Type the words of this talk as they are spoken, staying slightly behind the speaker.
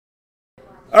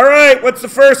All right, what's the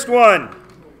first one?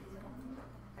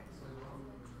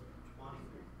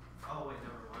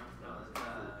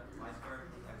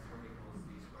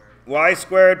 Y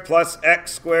squared plus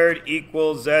x squared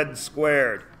equals z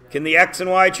squared. Can the x and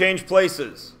y change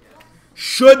places?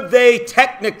 Should they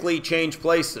technically change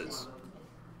places?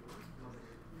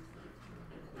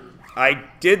 I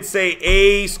did say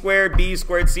a squared, b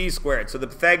squared, c squared. So the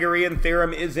Pythagorean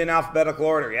theorem is in alphabetical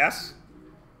order, yes?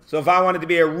 So if I wanted to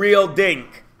be a real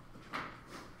dink,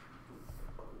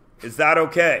 is that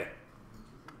okay?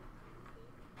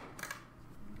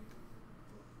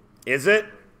 Is it?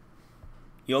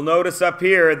 You'll notice up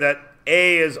here that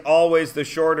a is always the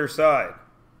shorter side.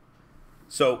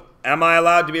 So am I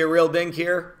allowed to be a real dink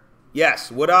here? Yes.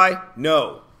 Would I?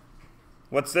 No.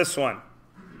 What's this one?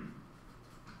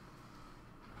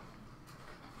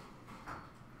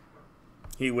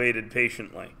 He waited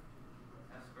patiently.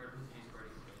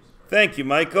 Thank you,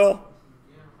 Michael.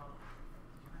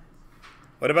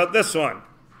 What about this one?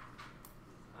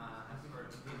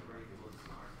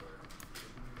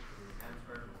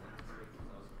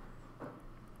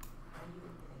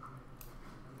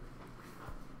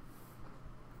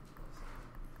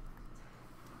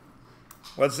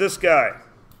 What's this guy?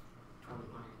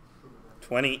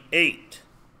 28.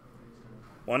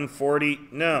 140.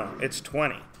 No, it's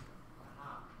 20.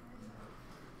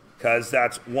 Because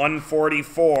that's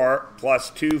 144 plus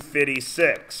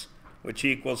 256, which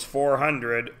equals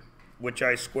 400, which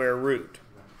I square root.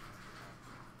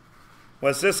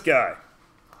 What's this guy?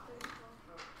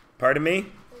 Pardon me?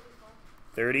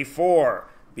 34,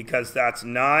 because that's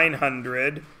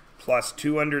 900 plus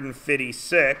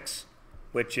 256,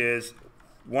 which is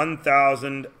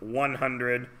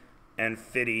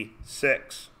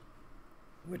 1,156,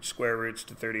 which square roots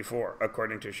to 34,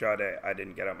 according to Sade. I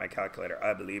didn't get out my calculator.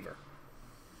 I believe her.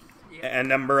 Yeah. And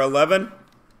number 11?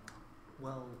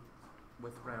 Well,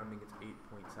 with rounding, it's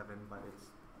 8.7, but it's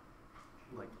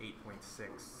like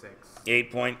 8.66. 8.7.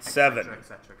 Et cetera, et cetera, et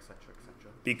cetera, et cetera.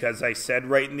 Because I said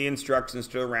right in the instructions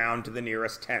to round to the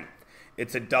nearest tenth.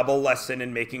 It's a double lesson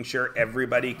in making sure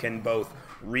everybody can both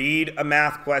read a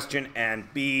math question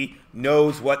and B,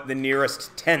 knows what the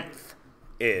nearest tenth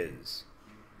is.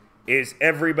 Is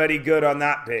everybody good on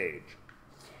that page?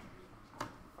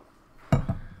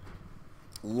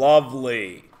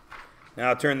 Lovely.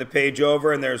 Now turn the page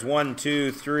over and there's 1,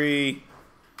 2, 3,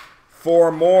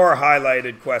 4 more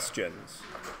highlighted questions.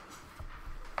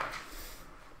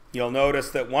 You'll notice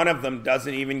that one of them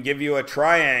doesn't even give you a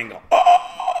triangle.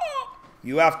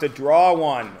 You have to draw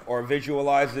one or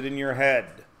visualize it in your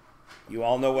head. You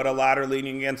all know what a ladder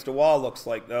leaning against a wall looks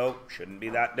like, though. Shouldn't be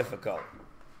that difficult.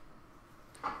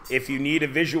 If you need a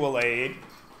visual aid,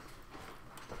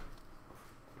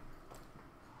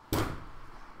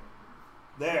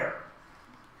 there.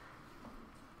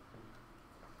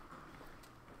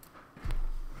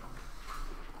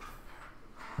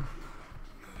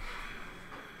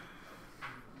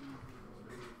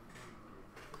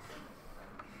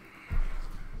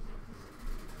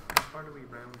 How do we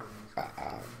round on these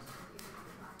questions?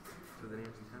 To the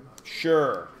nearest 10?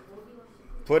 Sure.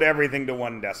 Put everything to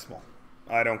 1 decimal.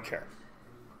 I don't care.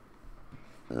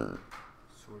 So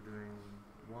we're doing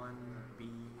 1, B,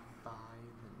 5,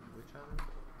 and which other?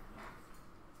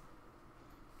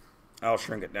 I'll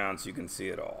shrink it down so you can see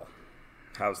it all.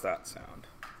 How's that sound?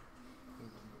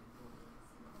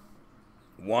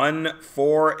 1,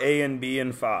 4, A and B,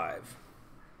 and 5.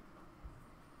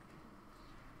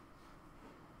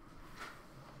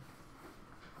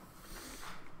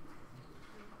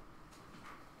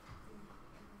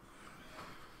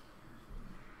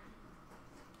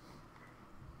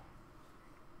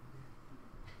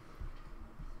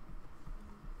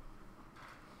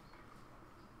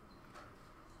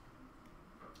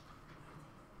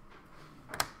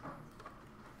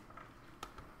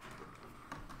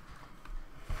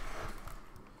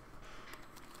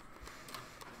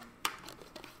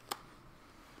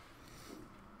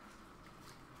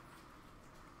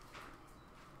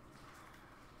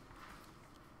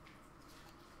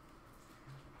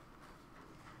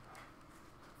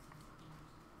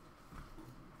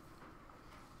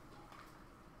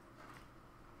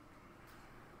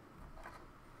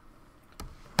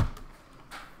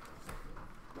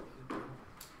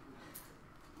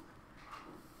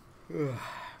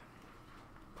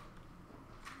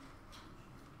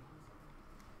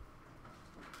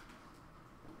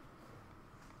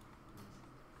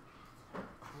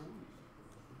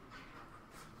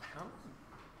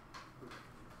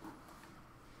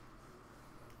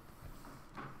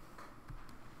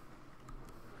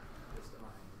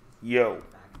 Yo.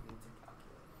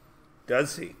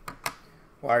 Does he?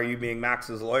 Why are you being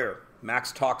Max's lawyer?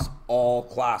 Max talks all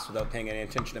class without paying any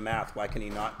attention to math. Why can he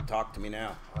not talk to me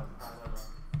now?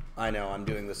 I know, I'm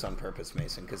doing this on purpose,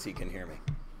 Mason, because he can hear me.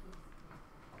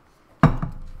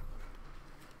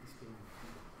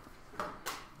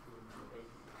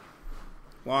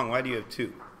 Wong, why do you have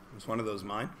 2? Is one of those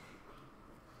mine?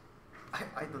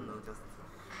 I don't know, just...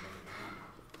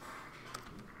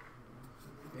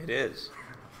 It is.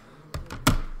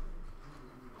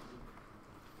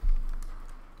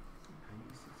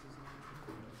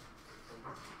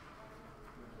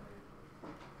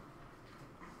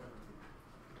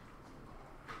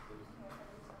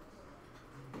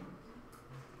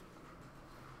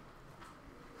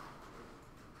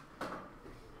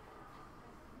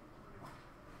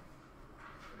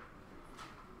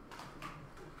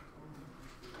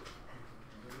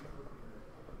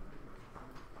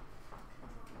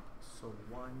 So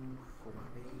 1 for A,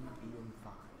 B, and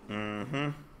 5. Mm-hmm.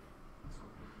 Are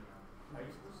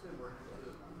you supposed to work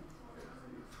with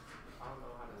I don't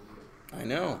know how to do it. I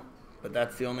know, but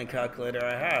that's the only calculator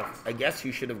I have. I guess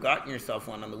you should have gotten yourself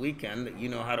one on the weekend that you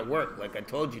know how to work, like I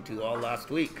told you to all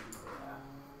last week.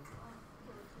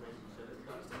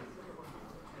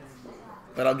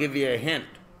 But I'll give you a hint.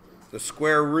 The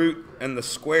square root and the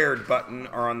squared button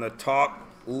are on the top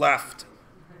left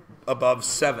above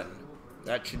 7.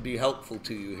 That should be helpful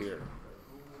to you here.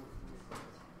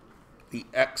 The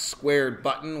x squared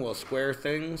button will square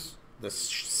things. The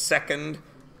second,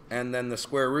 and then the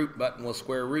square root button will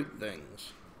square root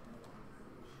things.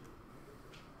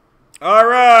 All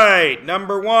right,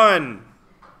 number 1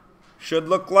 should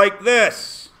look like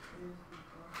this.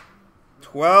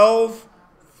 12,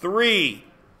 3,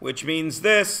 which means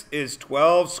this is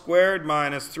 12 squared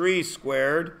minus 3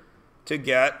 squared to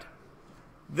get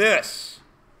this,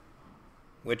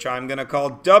 which I'm going to call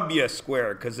W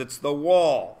squared because it's the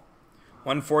wall.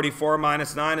 144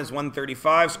 minus 9 is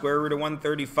 135. Square root of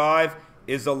 135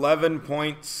 is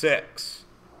 11.6.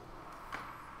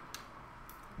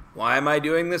 Why am I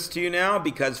doing this to you now?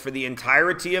 Because for the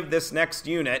entirety of this next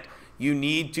unit, you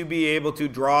need to be able to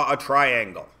draw a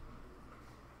triangle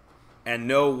and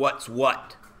know what's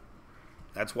what.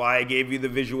 That's why I gave you the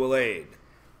visual aid.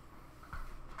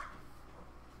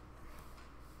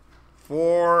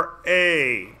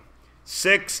 4A,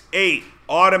 6, 8.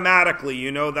 Automatically, you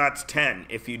know that's 10.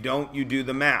 If you don't, you do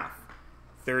the math.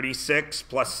 36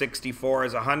 plus 64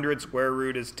 is 100. Square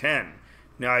root is 10.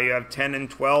 Now you have 10 and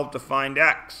 12 to find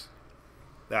x.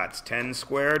 That's 10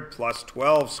 squared plus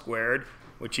 12 squared,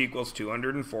 which equals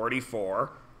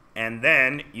 244. And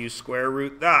then you square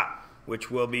root that, which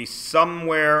will be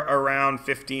somewhere around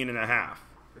 15 and a half.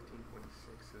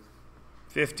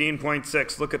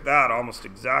 15.6. Look at that. Almost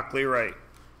exactly right.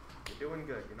 You're doing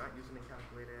good. You're not using a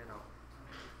calculator at all.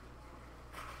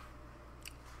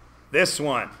 This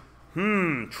one.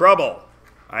 Trouble.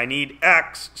 I need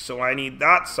x, so I need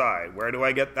that side. Where do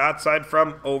I get that side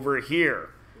from? Over here.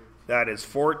 That is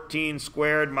 14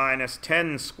 squared minus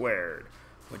 10 squared,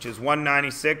 which is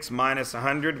 196 minus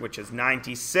 100, which is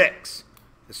 96.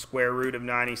 The square root of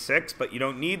 96, but you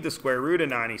don't need the square root of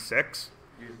 96.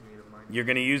 You're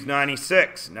going to use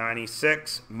 96.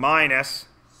 96 minus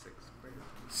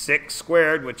 6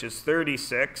 squared, which is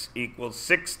 36, equals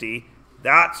 60.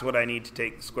 That's what I need to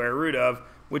take the square root of,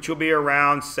 which will be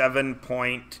around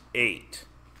 7.8.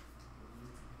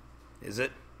 Is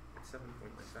it?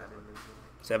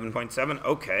 7.7. 7.7?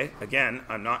 Okay. Again,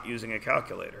 I'm not using a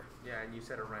calculator. Yeah, and you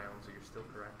said around, so you're still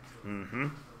correct. Mm-hmm.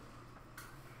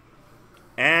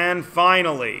 And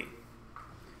finally,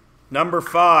 number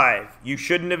 5. You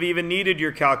shouldn't have even needed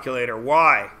your calculator.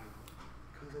 Why?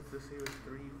 Because it's the same as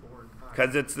 3, 4, and 5.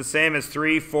 Because it's the same as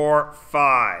 3, 4,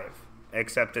 5.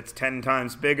 Except it's 10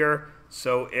 times bigger,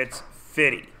 so it's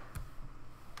 50.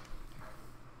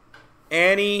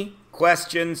 Any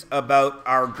questions about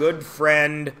our good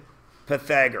friend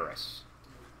Pythagoras?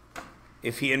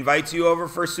 If he invites you over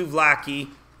for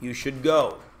souvlaki, you should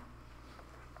go.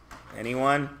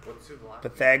 Anyone? What's souvlaki?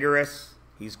 Pythagoras.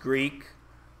 He's Greek.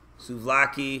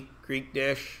 Souvlaki, Greek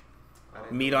dish.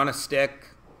 Meat on a stick.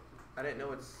 I didn't know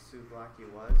what souvlaki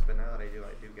was, but now that I do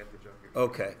get the joke.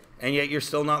 Okay. And yet you're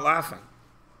still not laughing.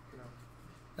 No.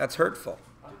 That's hurtful.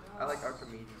 I like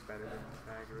Archimedes better than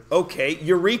Pythagoras. Okay,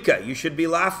 Eureka. You should be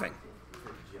laughing.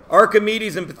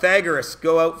 Archimedes and Pythagoras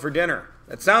go out for dinner.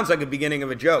 That sounds like the beginning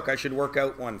of a joke. I should work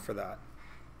out one for that.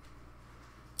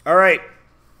 All right.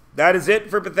 That is it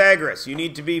for Pythagoras. You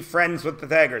need to be friends with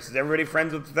Pythagoras. Is everybody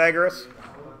friends with Pythagoras?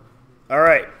 All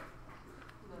right.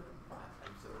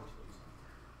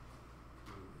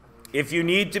 If you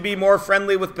need to be more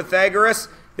friendly with Pythagoras,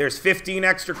 there's 15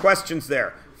 extra questions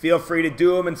there. Feel free to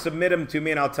do them and submit them to me,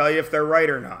 and I'll tell you if they're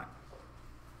right or not.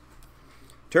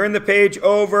 Turn the page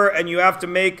over, and you have to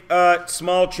make a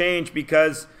small change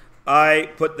because I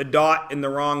put the dot in the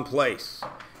wrong place.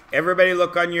 Everybody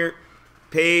look on your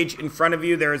page in front of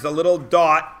you. There is a little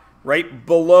dot right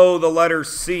below the letter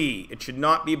C. It should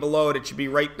not be below it. It should be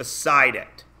right beside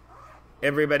it.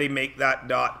 Everybody make that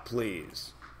dot,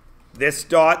 please. This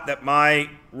dot that my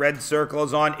red circle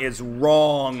is on is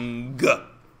wrong.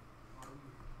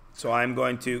 So I'm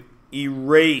going to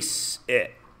erase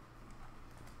it.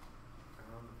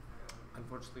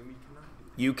 Unfortunately, we cannot.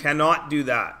 You cannot do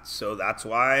that. So that's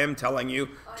why I am telling you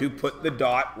to put the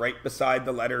dot right beside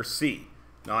the letter C,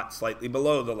 not slightly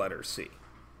below the letter C.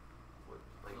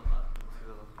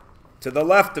 To the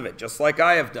left of it, just like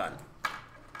I have done.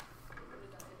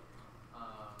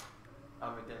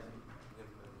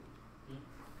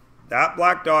 That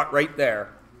black dot right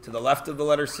there, to the left of the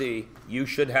letter C, you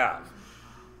should have.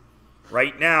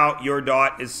 Right now, your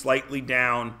dot is slightly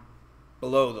down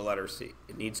below the letter C.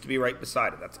 It needs to be right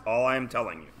beside it. That's all I am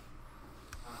telling you.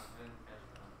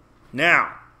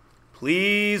 Now,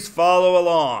 please follow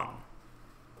along.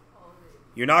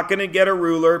 You're not going to get a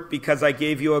ruler because I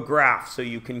gave you a graph so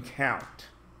you can count.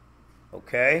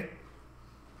 Okay?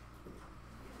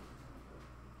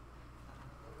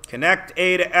 Connect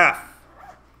A to F.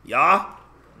 Yeah?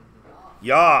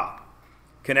 Yeah.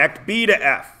 Connect B to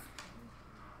F.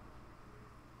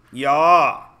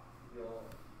 Yeah.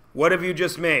 What have you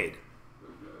just made?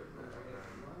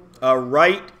 A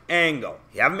right angle.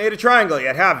 You haven't made a triangle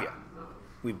yet, have you?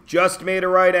 We've just made a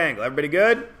right angle. Everybody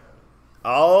good?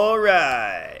 All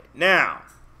right. Now,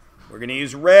 we're going to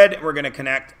use red and we're going to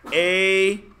connect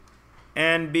A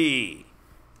and B.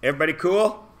 Everybody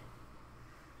cool?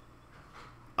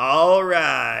 All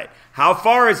right. How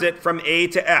far is it from A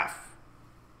to F?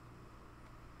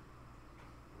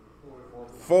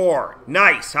 4.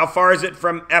 Nice. How far is it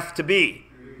from F to B?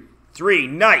 3.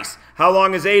 Nice. How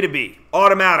long is A to B?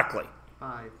 Automatically.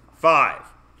 5.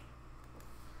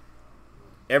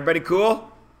 Everybody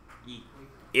cool?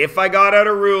 If I got out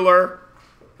a ruler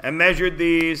and measured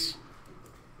these,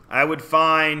 I would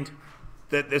find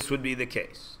that this would be the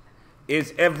case.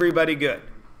 Is everybody good?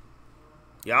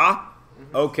 Yeah?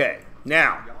 Okay.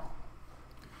 Now,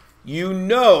 you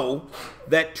know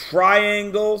that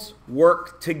triangles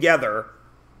work together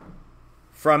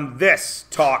from this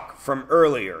talk from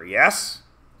earlier, yes?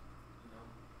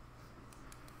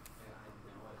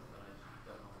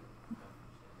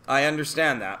 I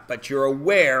understand that, but you're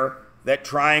aware that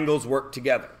triangles work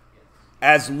together.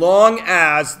 As long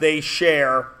as they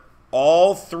share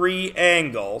all 3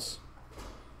 angles,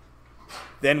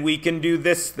 then we can do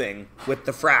this thing with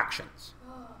the fractions.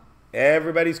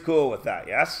 Everybody's cool with that,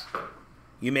 yes?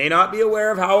 You may not be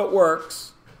aware of how it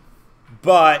works,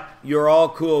 but you're all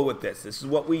cool with this. This is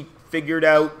what we figured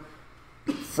out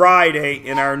Friday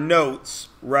in our notes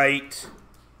right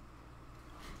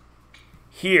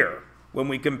here when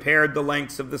we compared the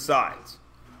lengths of the sides.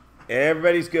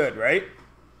 Everybody's good, right?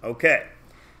 Okay.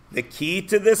 The key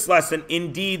to this lesson,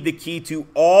 indeed the key to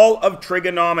all of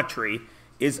trigonometry,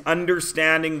 is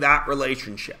understanding that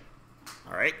relationship.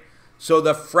 All right? So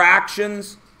the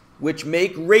fractions which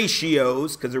make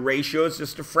ratios, because a ratio is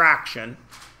just a fraction,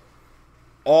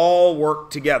 all work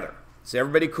together. Is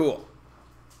everybody cool?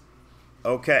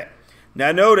 Okay.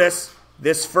 Now notice,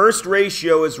 this first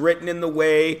ratio is written in the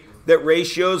way that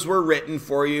ratios were written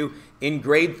for you in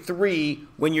grade 3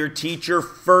 when your teacher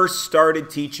first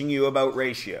started teaching you about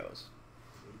ratios.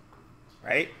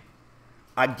 Right?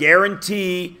 I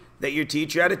guarantee that your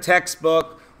teacher had a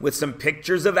textbook with some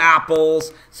pictures of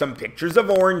apples, some pictures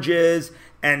of oranges,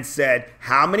 and said,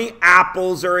 how many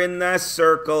apples are in this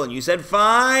circle? And you said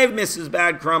 5, Mrs.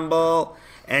 Bad Crumble.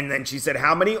 And then she said,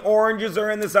 how many oranges are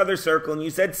in this other circle? And you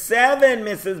said 7,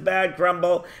 Mrs. Bad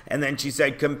Crumble. And then she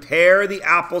said, compare the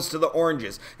apples to the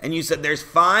oranges. And you said, there's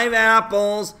 5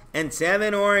 apples and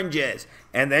 7 oranges.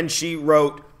 And then she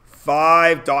wrote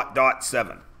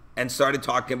 5.7 and started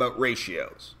talking about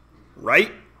ratios.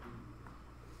 Right?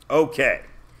 Okay.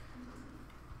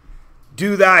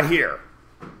 Do that here.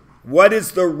 What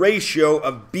is the ratio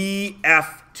of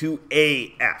BF to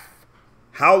AF?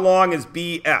 How long is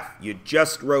BF? You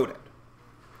just wrote it.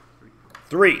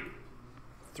 3.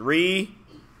 3,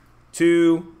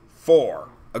 2, 4.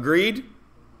 Agreed?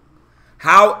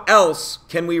 How else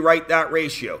can we write that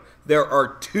ratio? There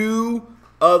are 2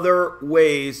 other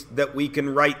ways that we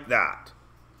can write that.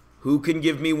 Who can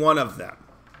give me one of them?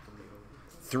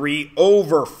 3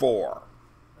 over 4.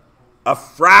 A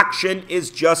fraction is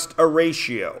just a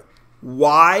ratio.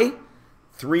 Why?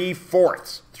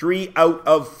 3/4. 3 out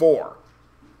of 4.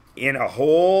 In a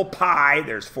whole pie,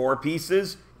 there's 4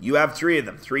 pieces. You have 3 of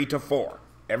them, 3 to 4.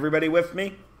 Everybody with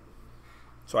me?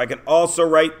 So I can also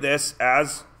write this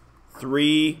as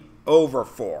 3 over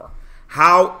 4.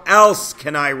 How else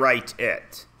can I write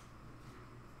it?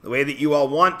 The way that you all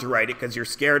want to write it, because you're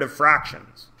scared of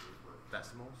fractions.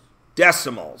 Decimals.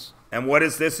 Decimals. And what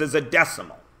is this as a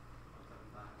decimal?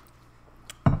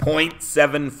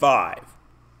 0.75.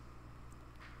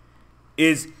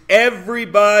 Is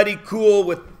everybody cool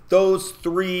with those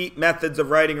 3 methods of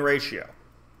writing a ratio?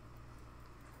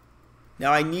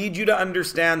 Now I need you to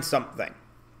understand something.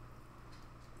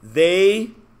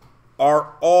 They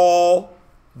are all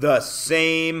the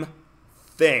same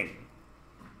thing.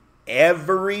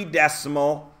 Every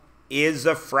decimal is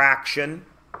a fraction,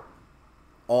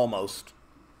 almost.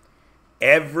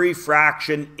 Every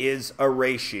fraction is a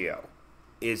ratio.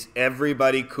 Is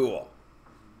everybody cool?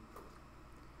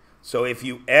 So if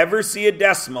you ever see a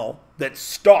decimal that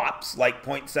stops like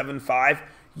 0.75,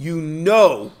 you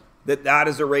know that that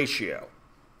is a ratio.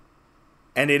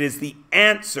 And it is the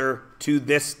answer to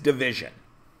this division.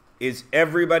 Is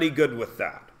everybody good with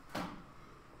that?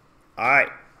 All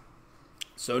right.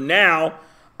 So now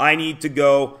I need to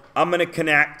go, I'm going to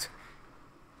connect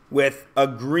with a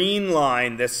green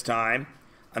line this time.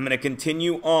 I'm going to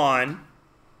continue on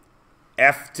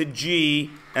F to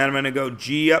G, and I'm going to go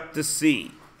G up to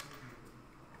C.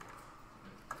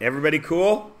 Everybody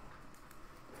cool?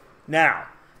 Now,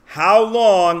 how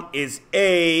long is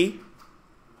A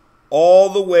all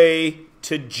the way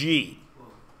to G?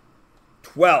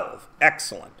 12.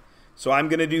 Excellent. So I'm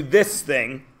going to do this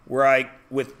thing where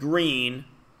with green,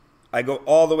 I go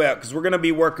all the way out, because we're going to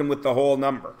be working with the whole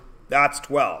number. That's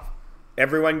 12.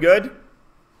 Everyone good?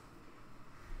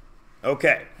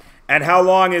 Okay. And how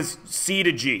long is C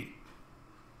to G?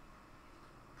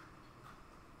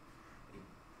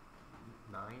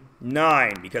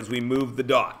 9, because we moved the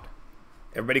dot.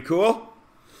 Everybody cool?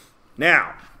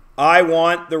 Now, I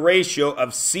want the ratio of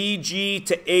CG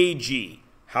to AG.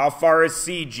 How far is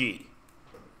CG?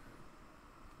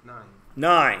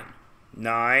 9.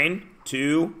 9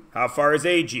 to, how far is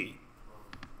AG?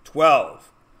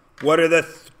 12. What are the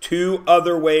 2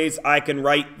 other ways I can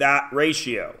write that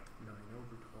ratio?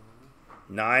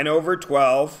 9 over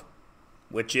 12,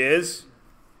 which is?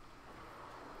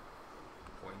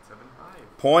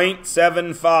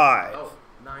 0.75. Oh,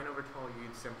 9 over 12,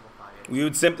 you'd simplify it. We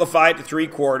would simplify it to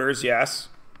 3/4, yes.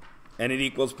 And it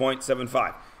equals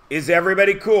 0.75. Is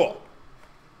everybody cool?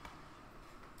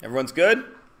 Everyone's good?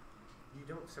 You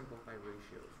don't simplify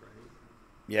ratios, right?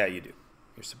 Yeah, you do.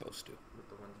 You're supposed to. With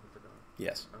the ones with the dot?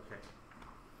 Yes. Okay.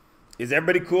 Is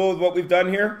everybody cool with what we've done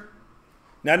here?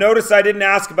 Now notice I didn't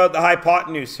ask about the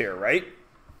hypotenuse here, right?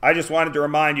 I just wanted to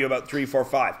remind you about 3, 4,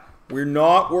 5. We're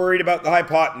not worried about the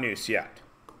hypotenuse yet.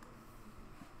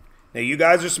 Now you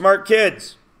guys are smart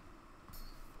kids.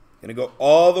 Gonna go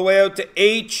all the way out to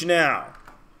H now.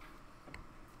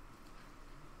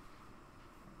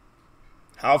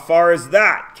 How far is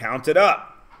that? Count it up.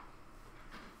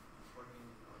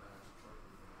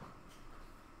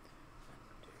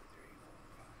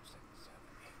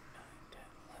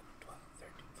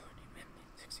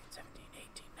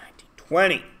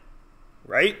 20,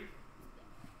 right?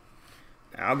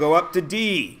 Now go up to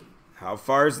D. How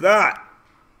far is that?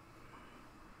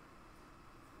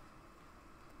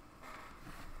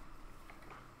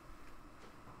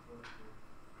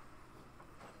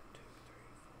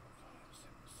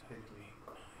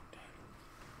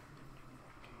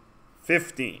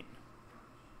 15.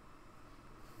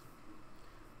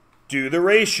 Do the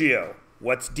ratio.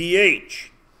 What's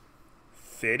DH?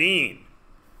 15.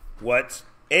 What's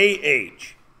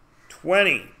AH?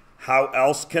 20. How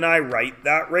else can I write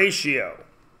that ratio?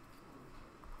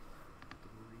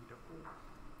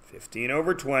 15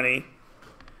 over 20,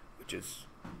 which is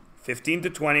 15 to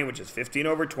 20, which is 15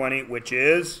 over 20, which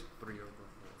is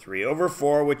 3 over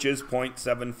 4, which is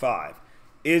 0.75.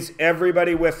 Is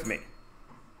everybody with me?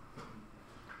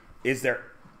 Is there?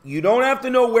 You don't have to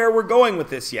know where we're going with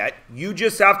this yet. You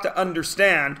just have to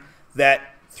understand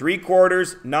that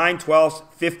 3/4, 9/12,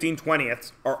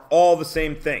 15/20 are all the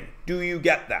same thing. Do you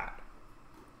get that?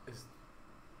 Is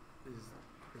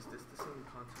this the same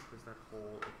concept as that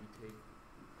whole, if you take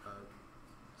a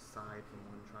side from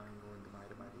one triangle and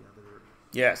divide it by the other?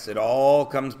 Yes, it all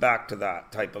comes back to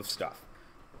that type of stuff.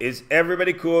 Is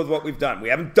everybody cool with what we've done? We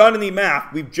haven't done any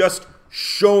math. We've just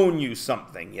shown you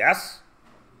something, yes?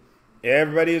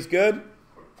 Everybody is good?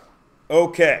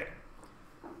 Okay.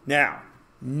 Now,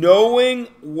 knowing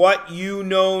what you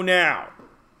know now.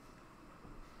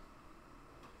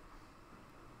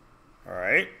 All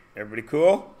right. Everybody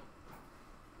cool?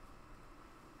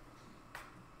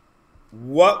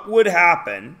 what would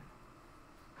happen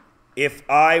if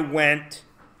I went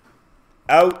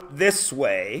out this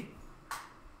way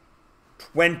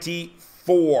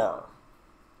 24?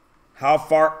 How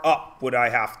far up would I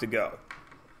have to go?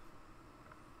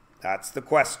 That's the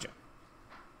question.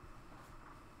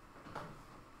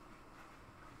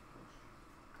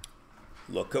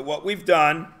 Look at what we've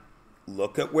done.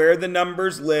 Look at where the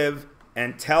numbers live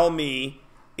and tell me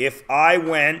if I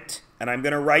went, and I'm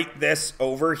going to write this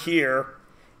over here,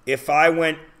 if I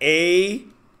went A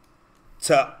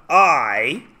to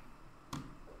I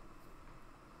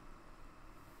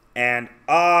and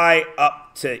I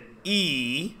up to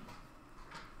E,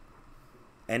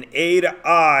 and A to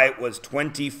I was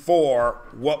 24,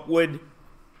 what would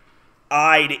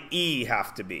I to E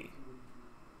have to be?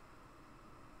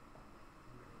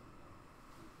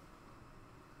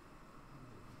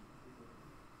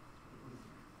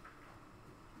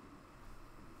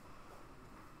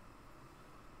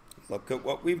 Look at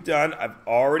what we've done. I've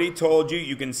already told you.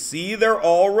 You can see they're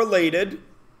all related.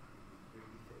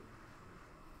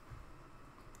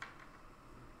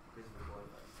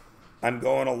 I'm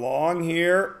going along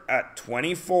here at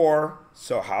 24.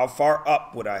 So how far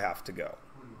up would I have to go?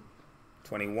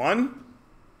 21?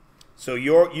 So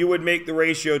you would make the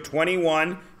ratio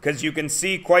 21 because you can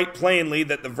see quite plainly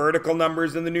that the vertical number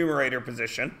is in the numerator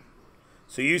position.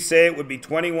 So you say it would be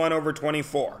 21 over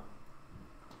 24.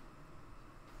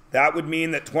 That would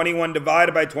mean that 21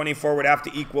 divided by 24 would have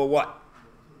to equal what?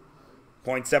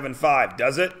 0.75.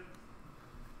 Does it?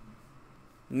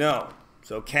 No.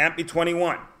 So it can't be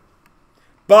 21.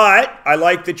 But I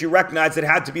like that you recognize it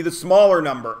had to be the smaller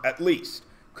number at least.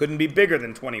 Couldn't be bigger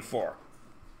than 24.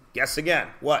 Guess again.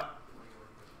 What?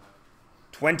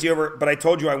 20 over, but I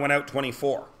told you I went out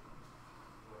 24.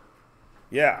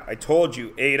 Yeah, I told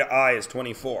you A to I is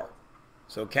 24.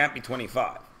 So it can't be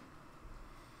 25.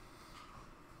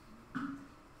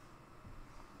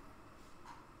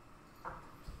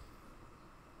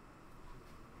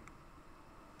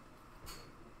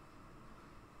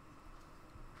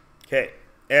 Okay,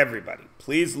 everybody,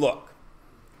 please look.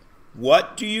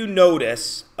 What do you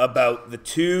notice about the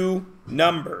two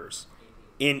numbers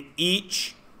in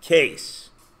each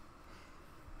case?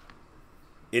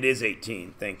 It is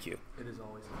 18, thank you. It is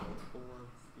always a multiple of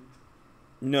each?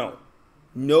 No.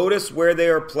 Notice where they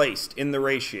are placed in the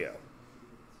ratio.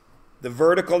 The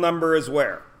vertical number is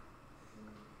where?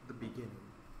 The beginning.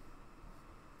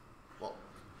 Well,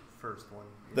 first one.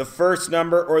 The first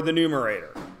number or the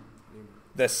numerator.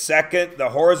 The second,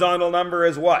 the horizontal number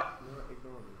is what?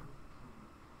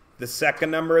 The second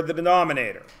number of the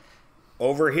denominator.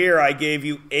 Over here, I gave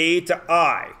you A to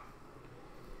I,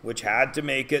 which had to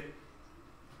make it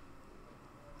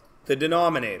the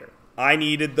denominator. I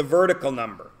needed the vertical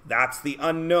number. That's the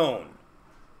unknown.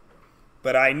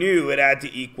 But I knew it had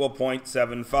to equal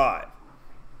 0.75.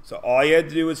 So all you had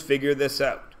to do was figure this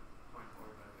out.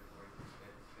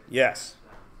 Yes.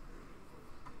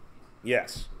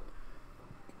 Yes.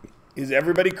 Is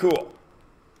everybody cool?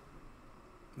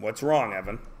 What's wrong,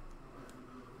 Evan?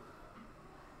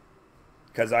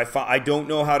 Because I don't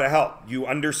know how to help. You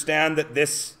understand that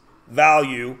this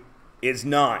value is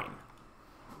 9.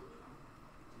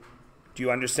 Do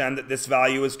you understand that this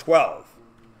value is 12?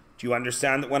 Do you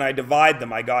understand that when I divide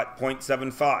them, I got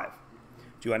 0.75?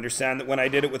 Do you understand that when I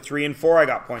did it with 3 and 4, I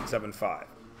got 0.75?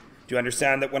 Do you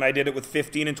understand that when I did it with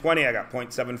 15 and 20, I got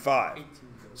 0.75?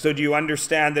 So do you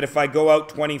understand that if I go out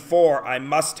 24, I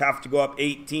must have to go up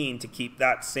 18 to keep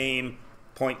that same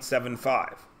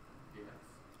 0.75? Yes.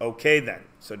 Okay then.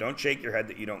 So don't shake your head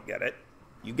that you don't get it.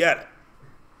 You get it.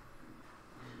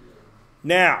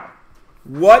 Now,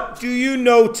 what do you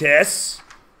notice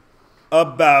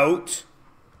about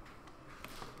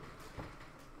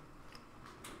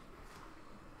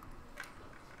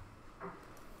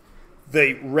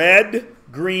the red,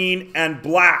 green, and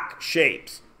black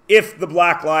shapes? If the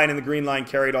black line and the green line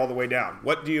carried all the way down,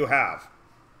 what do you have?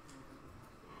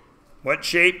 What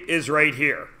shape is right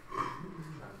here?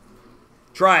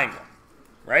 Triangle,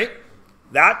 right?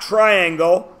 That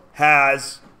triangle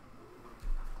has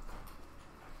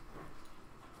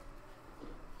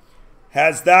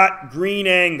that green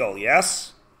angle,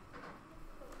 yes?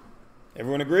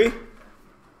 Everyone agree?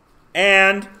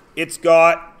 And it's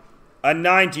got a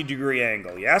 90-degree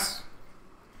angle, yes?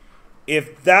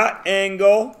 If that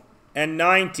angle and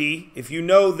 90, if you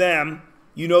know them,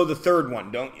 you know the third one,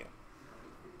 don't you?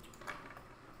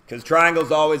 Because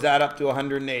triangles always add up to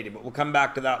 180, but we'll come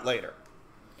back to that later.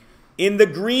 In the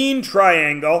green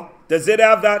triangle, does it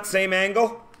have that same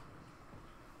angle?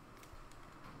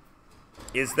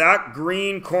 Is that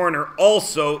green corner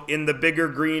also in the bigger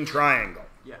green triangle?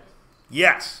 Yes.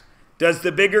 Yes. Does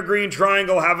the bigger green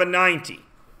triangle have a 90?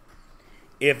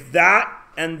 If that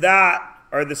and that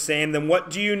are the same, then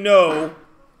what do you know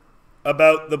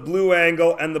about the blue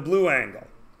angle and the blue angle?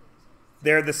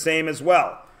 They're the same as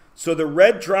well. So the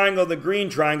red triangle, the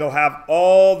green triangle have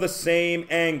all the same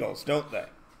angles, don't they?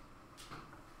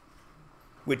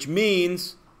 Which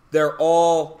means they're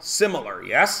all similar,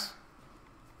 yes?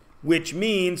 Which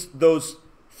means those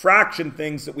fraction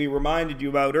things that we reminded you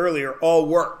about earlier all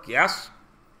work, yes?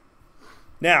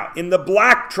 Now, in the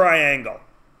black triangle,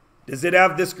 does it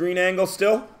have this green angle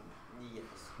still? Yes.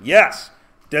 Yes.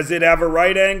 Does it have a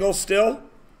right angle still?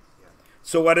 Yeah.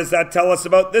 So what does that tell us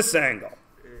about this angle?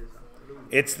 Is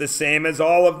It's the same as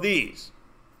all of these.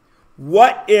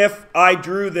 What if I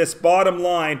drew this bottom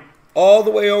line all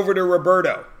the way over to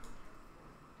Roberto?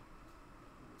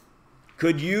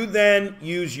 Could you then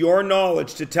use your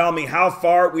knowledge to tell me how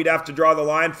far we'd have to draw the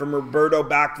line from Roberto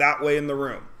back that way in the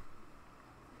room?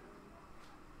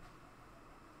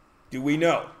 Do we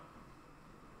know?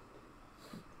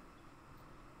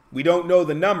 We don't know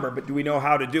the number, but do we know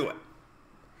how to do it?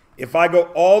 If I go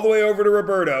all the way over to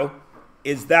Roberto,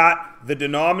 is that the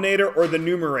denominator or the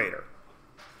numerator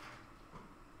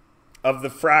of the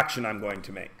fraction I'm going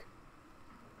to make?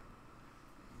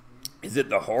 Is it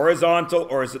the horizontal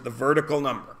or is it the vertical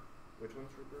number? which one's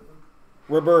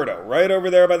Roberto? Roberto, right over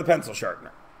there by the pencil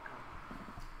sharpener.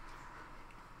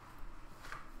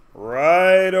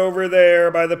 Right over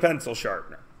there by the pencil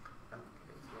sharpener.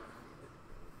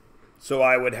 So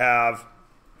I would have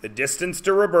the distance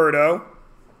to Roberto.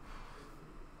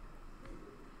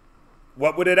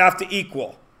 What would it have to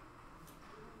equal?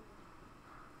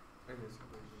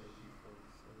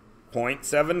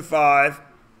 0.75.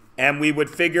 And we would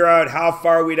figure out how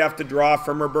far we'd have to draw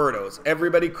from Roberto's.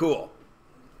 Everybody cool?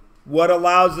 What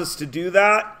allows us to do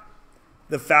that?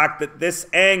 The fact that this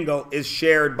angle is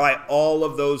shared by all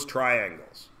of those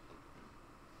triangles.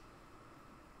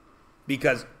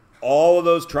 Because all of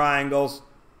those triangles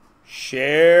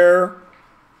share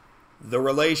the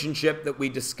relationship that we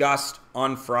discussed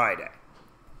on Friday.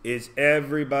 Is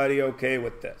everybody okay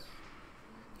with this?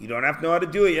 You don't have to know how to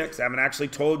do it yet because I haven't actually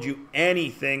told you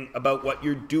anything about what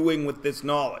you're doing with this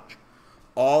knowledge.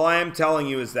 All I am telling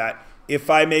you is that if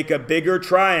I make a bigger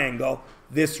triangle,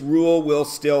 this rule will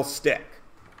still stick.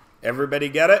 Everybody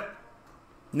get it?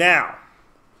 Now,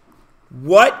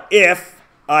 what if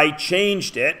I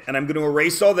changed it, and I'm going to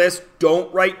erase all this.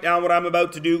 Don't write down what I'm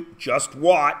about to do. Just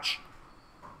watch.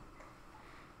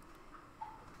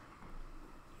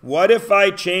 What if I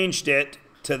changed it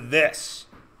to this?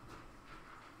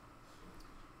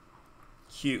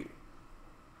 Q.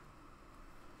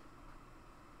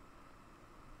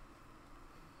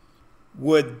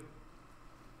 Would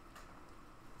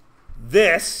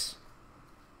this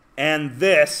and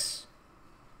this,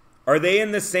 are they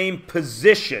in the same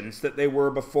positions that they were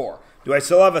before? Do I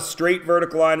still have a straight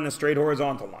vertical line and a straight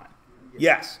horizontal line?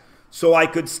 Yes. So I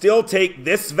could still take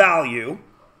this value,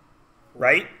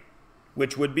 right,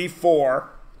 which would be 4.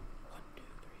 1, 2,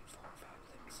 3, 4, 5,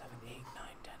 6, 7, 8, 9,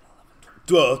 10,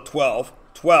 11, 12.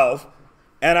 12.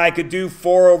 And I could do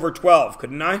 4 over 12,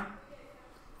 couldn't I?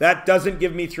 That doesn't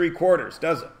give me 3/4,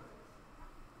 does it?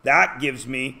 That gives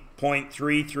me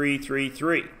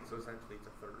 0.3333. So essentially it's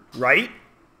a third. Right?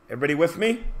 Everybody with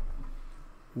me?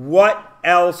 What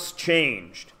else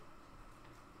changed?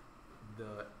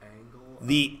 The angle.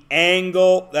 The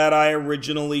angle that I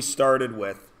originally started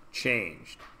with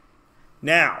changed.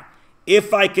 Now,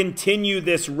 if I continue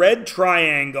this red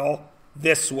triangle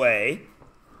this way,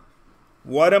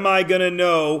 what am I going to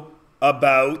know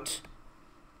about?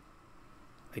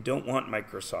 I don't want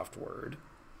Microsoft Word.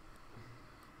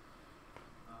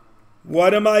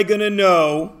 What am I going to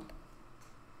know?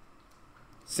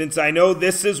 Since I know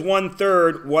this is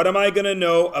 1/3, what am I going to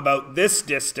know about this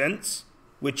distance?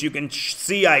 Which you can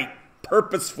see I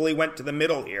purposefully went to the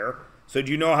middle here. So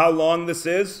do you know how long this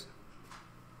is?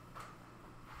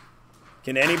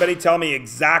 Can anybody tell me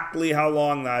exactly how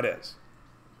long that is?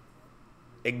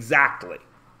 Exactly.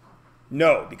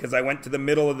 No, because I went to the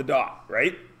middle of the dot,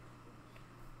 right?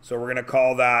 So we're going to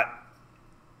call that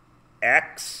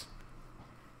X.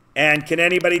 And can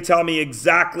anybody tell me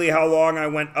exactly how long I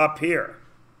went up here?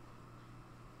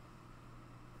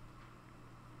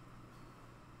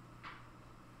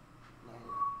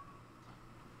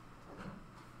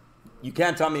 You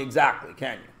can't tell me exactly,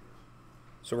 can you?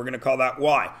 So we're going to call that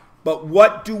Y. But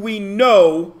what do we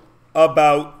know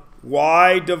about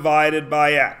Y divided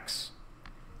by X?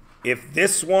 If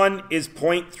this one is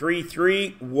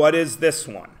 0.33, what is this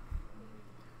one?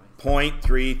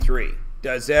 0.33.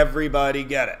 Does everybody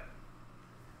get it?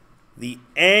 The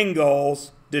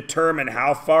angles determine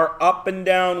how far up and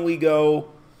down we go,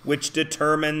 which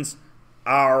determines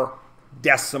our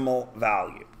decimal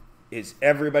value. Is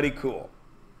everybody cool?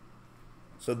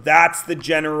 So that's the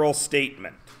general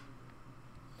statement.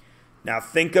 Now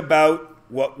think about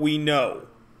what we know.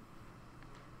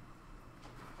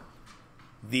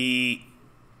 The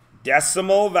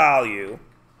decimal value,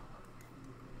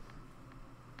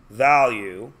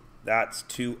 that's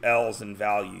two L's in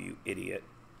value, you idiot.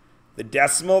 The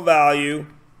decimal value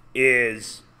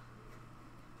is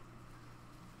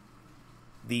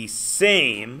the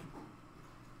same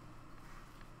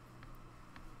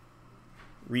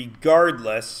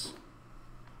regardless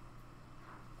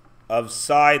of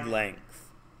side length.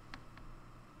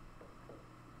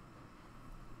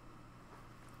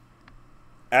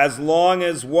 As long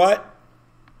as what?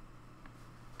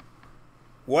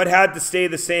 What had to stay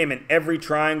the same in every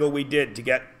triangle we did to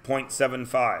get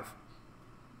 0.75?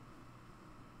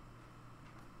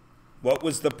 What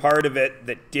was the part of it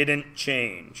that didn't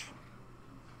change?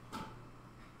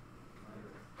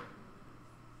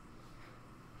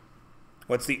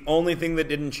 What's the only thing that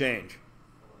didn't change?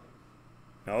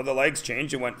 No, the legs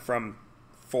changed. It went from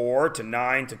 4 to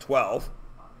 9 to 12.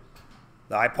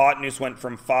 The hypotenuse went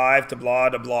from 5 to blah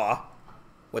to blah.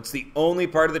 What's the only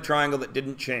part of the triangle that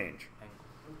didn't change?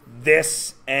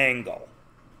 This angle.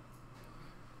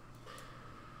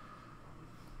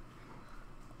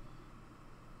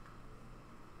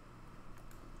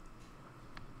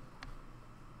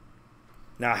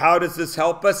 Now, how does this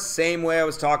help us? Same way I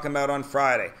was talking about on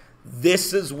Friday.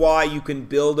 This is why you can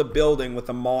build a building with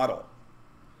a model.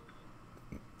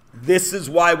 This is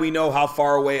why we know how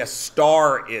far away a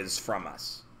star is from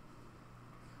us.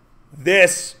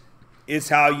 This is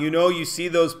how you see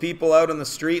those people out on the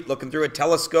street looking through a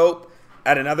telescope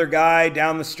at another guy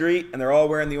down the street and they're all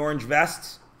wearing the orange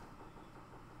vests.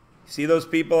 See those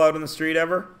people out on the street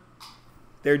ever?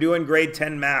 They're doing grade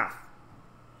 10 math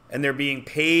and they're being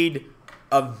paid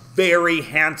a very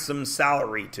handsome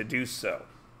salary to do so.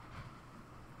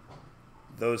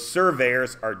 Those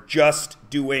surveyors are just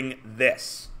doing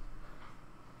this,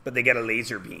 but they get a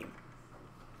laser beam.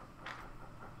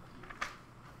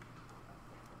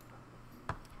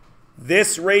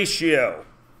 This ratio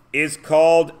is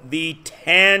called the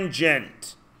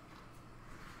tangent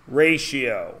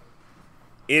ratio.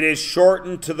 It is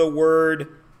shortened to the word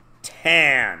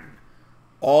tan.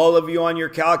 All of you on your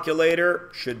calculator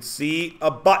should see a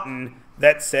button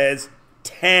that says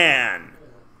tan.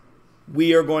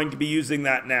 We are going to be using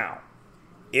that now.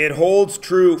 It holds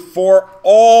true for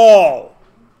all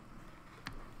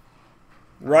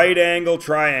right angle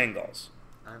triangles.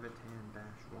 I have a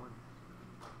tan-1.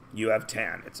 You have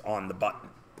tan. It's on the button.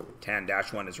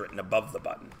 Tan-1 is written above the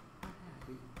button.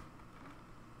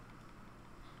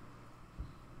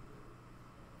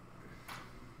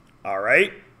 All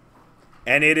right.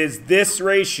 And it is this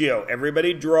ratio.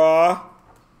 Everybody draw.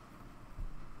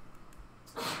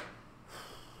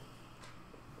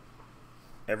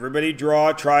 Everybody draw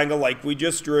a triangle like we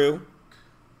just drew.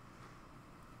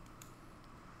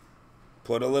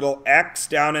 Put a little X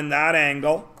down in that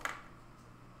angle.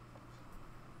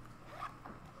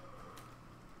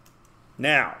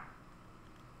 Now,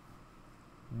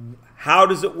 how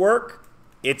does it work?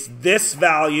 It's this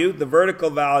value, the vertical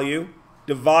value,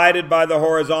 divided by the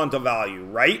horizontal value,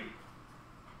 right?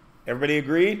 Everybody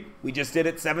agree? We just did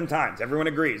it 7 times. Everyone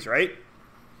agrees, right?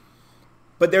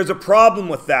 But there's a problem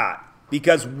with that.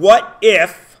 Because what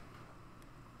if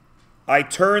I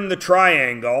turn the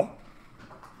triangle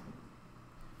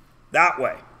that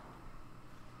way?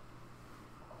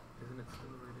 Isn't it still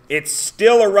a right angle? It's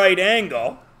still a right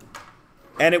angle,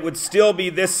 and it would still be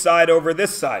this side over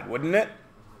this side, wouldn't it?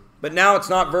 But now it's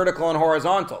not vertical and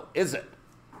horizontal, is it?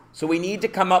 So we need to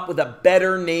come up with a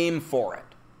better name for it.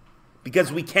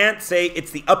 Because we can't say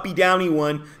it's the uppy-downy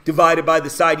one divided by the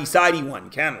sidey-sidey one,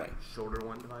 can we? Shorter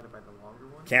one divided by the longer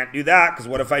one? Can't do that, because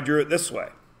what if I drew it this way?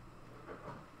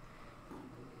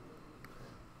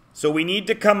 So we need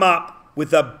to come up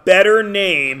with a better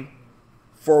name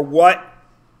for what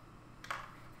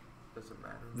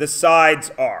the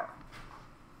sides are.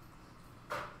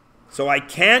 So I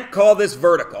can't call this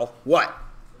vertical. What?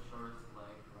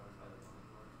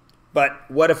 But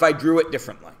what if I drew it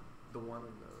differently? The one on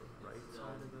the right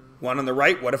side of the... One on the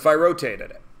right, what if I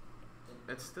rotated it?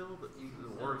 It's still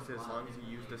the worst as long as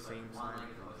you use the same side.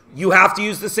 You have to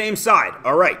use the same side.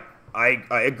 All right, I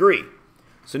agree.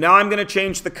 So now I'm going to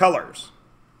change the colors.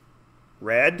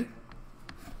 Red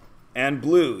and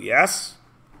blue, yes?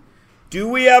 Do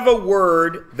we have a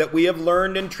word that we have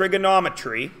learned in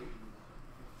trigonometry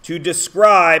to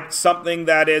describe something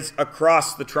that is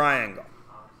across the triangle?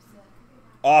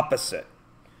 Opposite.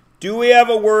 Do we have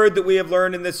a word that we have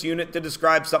learned in this unit to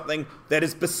describe something that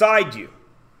is beside you?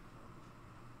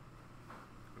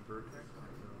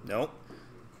 No.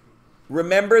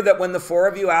 Remember that when the four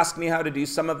of you ask me how to do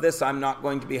some of this, I'm not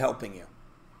going to be helping you.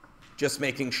 Just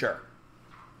making sure.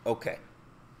 Okay.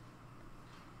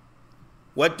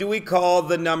 What do we call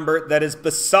the number that is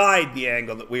beside the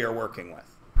angle that we are working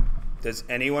with? Does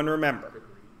anyone remember?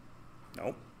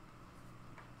 Nope.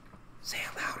 Say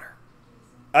it louder.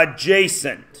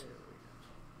 Adjacent.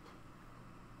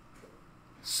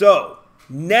 So,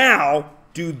 now,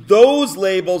 do those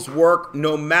labels work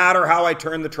no matter how I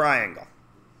turn the triangle?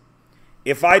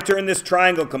 If I turn this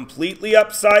triangle completely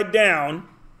upside down,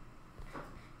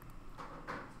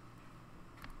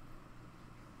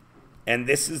 and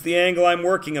this is the angle I'm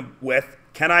working with,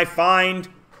 can I find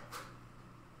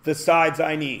the sides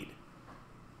I need?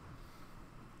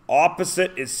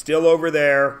 Opposite is still over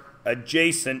there.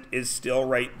 Adjacent is still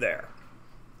right there.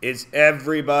 Is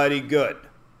everybody good?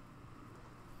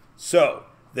 So,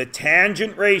 the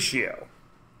tangent ratio,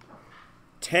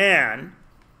 tan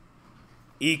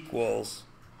equals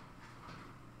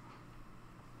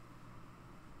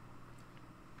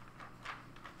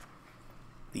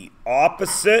the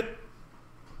opposite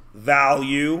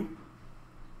value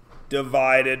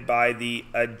divided by the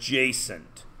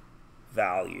adjacent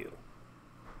value,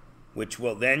 which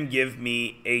will then give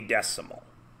me a decimal.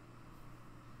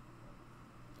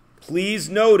 Please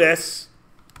notice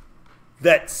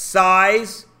that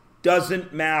size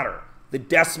doesn't matter. The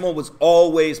decimal was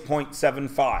always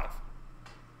 0.75.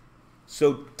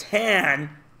 So tan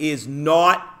is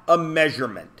not a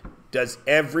measurement. Does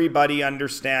everybody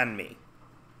understand me?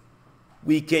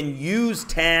 We can use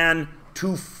tan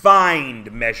to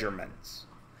find measurements,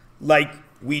 like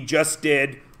we just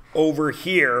did over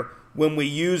here when we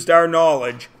used our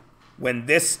knowledge when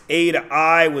this A to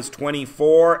I was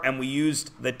 24 and we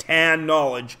used the tan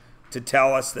knowledge to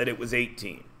tell us that it was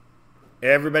 18.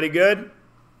 Everybody good?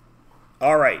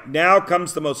 All right, now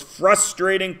comes the most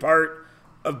frustrating part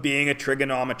of being a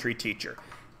trigonometry teacher.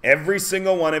 Every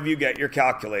single one of you get your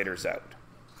calculators out.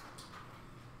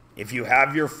 If you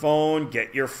have your phone,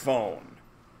 get your phone.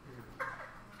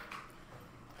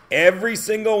 Every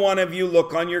single one of you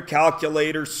look on your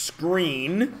calculator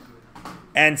screen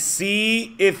and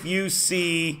see if you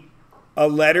see a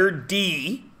letter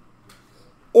D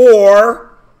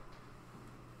or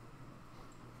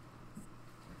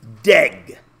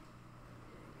deg.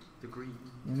 Degree.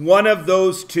 One of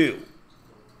those two.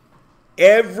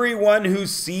 Everyone who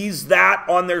sees that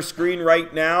on their screen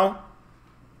right now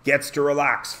gets to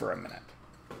relax for a minute.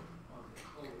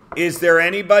 Is there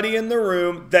anybody in the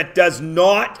room that does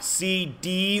not see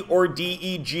D or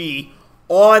DEG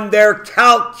on their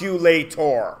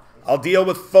calculator? I'll deal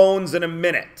with phones in a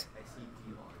minute.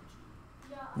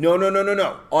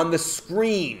 No. On the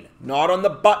screen, not on the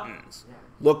buttons.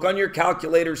 Look on your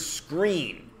calculator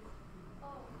screen.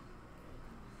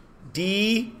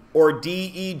 D or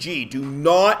DEG. Do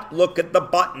not look at the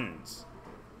buttons.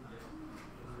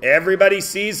 Everybody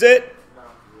sees it?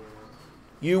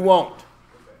 You won't.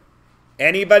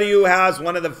 Anybody who has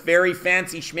one of the very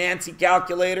fancy schmancy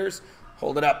calculators,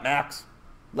 hold it up, Max.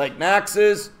 Like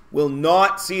Max's, will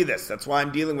not see this. That's why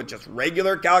I'm dealing with just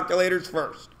regular calculators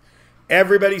first.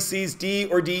 Everybody sees D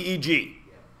or DEG.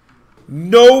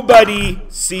 Nobody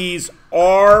sees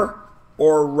R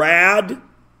or rad,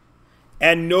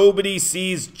 and nobody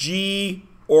sees G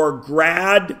or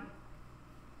grad.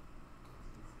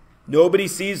 Nobody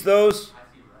sees those?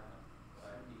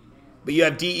 But you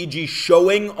have DEG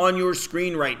showing on your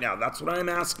screen right now. That's what I'm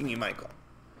asking you, Michael.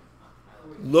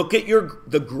 Look at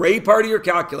the gray part of your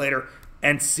calculator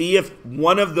and see if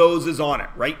one of those is on it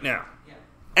right now.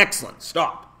 Excellent.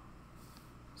 Stop.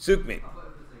 Suk me.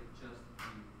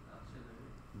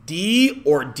 D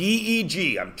or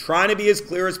DEG. I'm trying to be as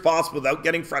clear as possible without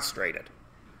getting frustrated.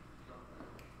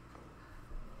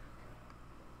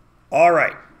 All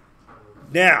right.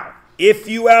 Now, if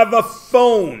you have a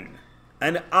phone,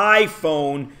 an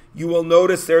iPhone, you will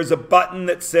notice there's a button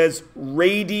that says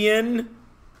radian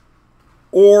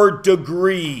or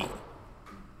degree.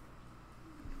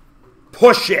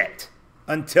 Push it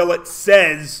until it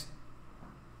says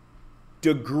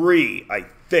degree, I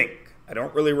think. I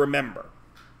don't really remember.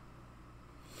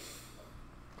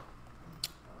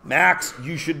 Max,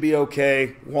 you should be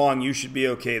okay. Wong, you should be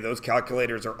okay. Those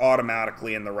calculators are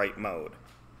automatically in the right mode,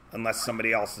 unless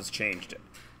somebody else has changed it.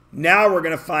 Now we're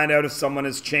going to find out if someone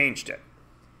has changed it.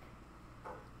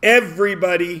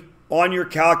 Everybody on your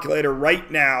calculator right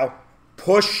now,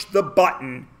 push the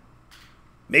button.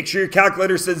 Make sure your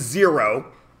calculator says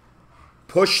 0.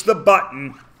 Push the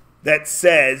button that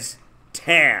says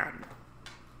tan.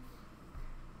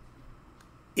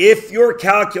 If your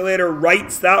calculator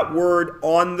writes that word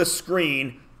on the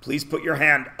screen, please put your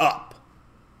hand up.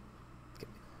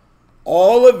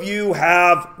 All of you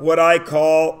have what I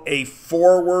call a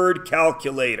forward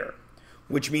calculator,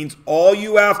 which means all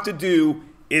you have to do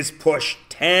is push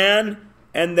tan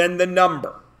and then the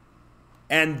number.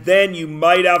 And then you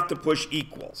might have to push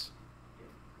equals.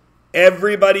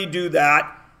 Everybody do that,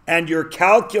 and your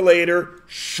calculator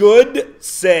should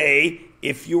say,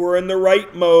 if you were in the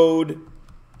right mode,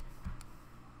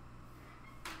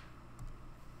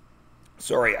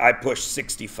 sorry, I pushed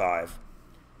 65.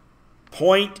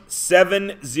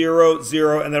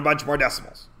 0.700 and then a bunch more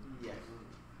decimals. Yes.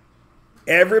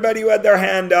 Everybody who had their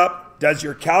hand up, does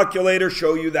your calculator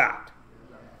show you that?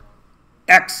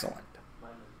 Excellent.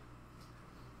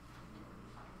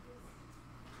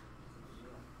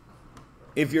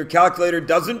 If your calculator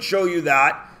doesn't show you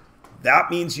that, that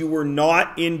means you were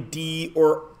not in D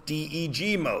or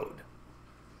DEG mode.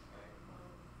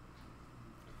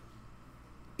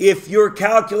 If your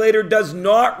calculator does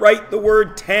not write the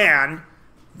word tan,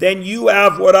 then you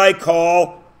have what I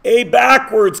call a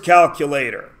backwards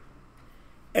calculator.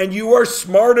 And you are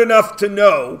smart enough to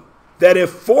know that if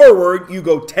forward you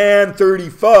go tan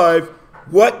 35,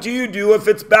 what do you do if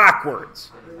it's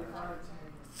backwards?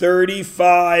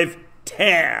 35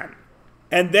 tan.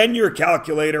 And then your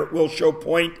calculator will show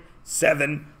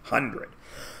 0.700.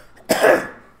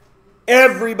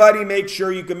 Everybody make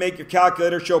sure you can make your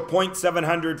calculator show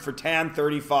 0.700 for tan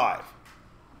 35.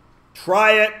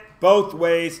 Try it both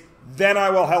ways, then I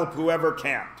will help whoever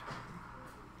can't.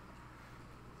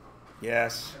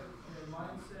 Yes?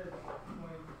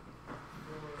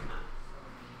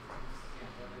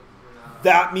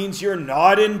 That means you're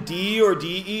not in D or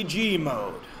DEG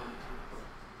mode.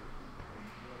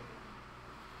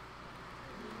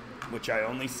 Which I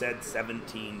only said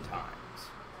 17 times,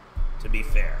 to be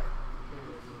fair.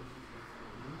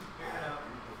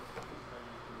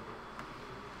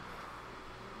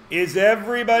 Is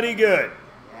everybody good?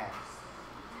 Yes.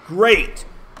 Great.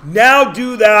 Now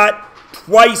do that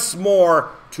twice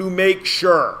more to make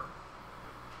sure.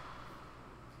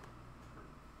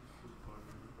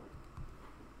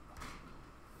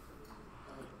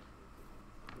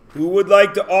 Who would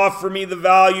like to offer me the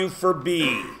value for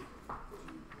B?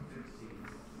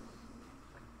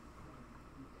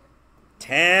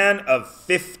 Tan of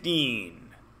 15.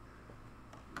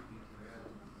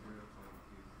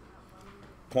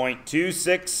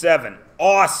 0.267.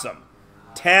 Awesome.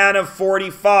 Tan of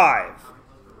 45.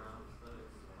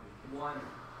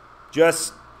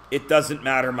 Just, it doesn't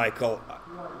matter, Michael.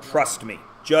 Trust me.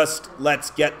 Just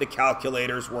let's get the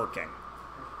calculators working.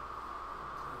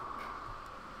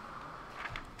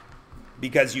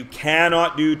 Because you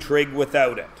cannot do trig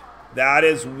without it. That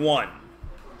is 1.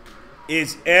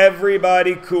 Is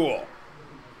everybody cool?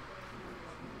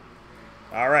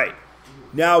 All right.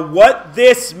 Now what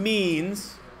this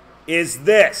means is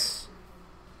this.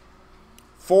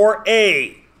 For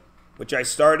A, which I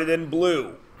started in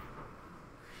blue,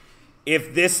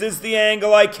 if this is the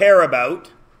angle I care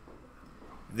about,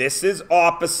 this is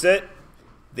opposite,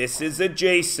 this is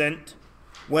adjacent,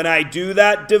 when I do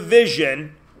that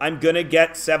division, I'm going to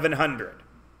get 700.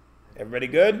 Everybody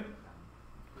good?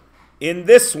 In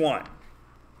this one,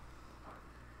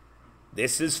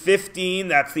 this is 15,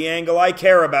 that's the angle I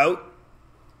care about.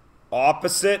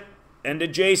 Opposite and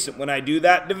adjacent. When I do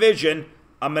that division,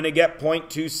 I'm going to get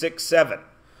 0.267.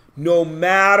 No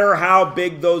matter how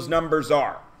big those numbers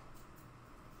are.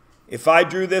 If I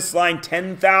drew this line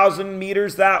 10,000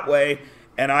 meters that way,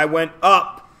 and I went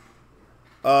up,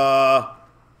 I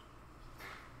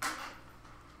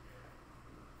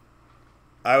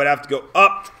would have to go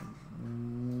up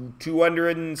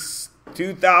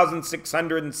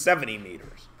 2,670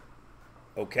 meters.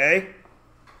 Okay?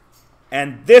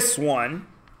 And this one,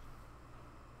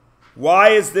 why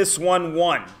is this one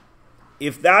 1?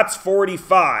 If that's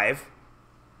 45,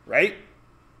 right?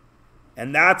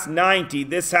 And that's 90,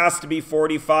 this has to be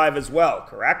 45 as well,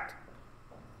 correct?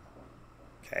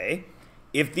 Okay.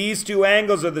 If these two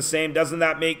angles are the same, doesn't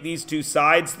that make these two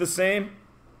sides the same?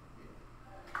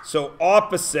 So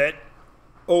opposite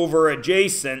over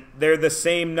adjacent, they're the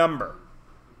same number.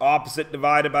 Opposite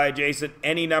divided by adjacent,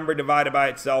 any number divided by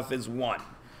itself is 1.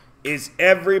 Is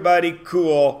everybody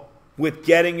cool with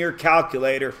getting your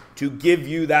calculator to give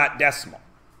you that decimal?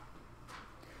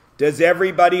 Does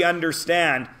everybody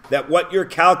understand that what your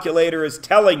calculator is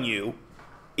telling you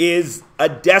is a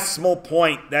decimal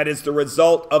point that is the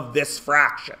result of this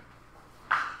fraction?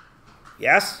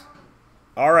 Yes?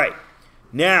 All right.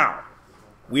 Now,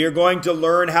 we are going to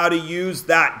learn how to use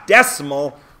that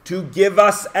decimal to give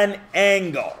us an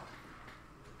angle.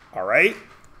 All right?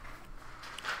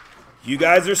 You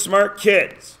guys are smart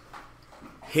kids.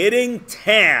 Hitting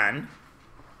tan,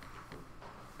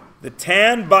 the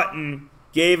tan button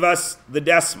gave us the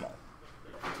decimal.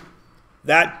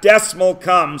 That decimal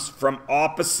comes from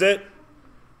opposite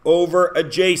over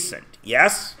adjacent,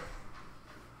 yes?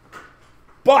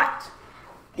 But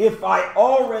if I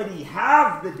already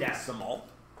have the decimal,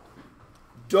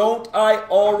 don't I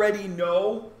already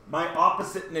know my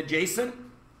opposite and adjacent?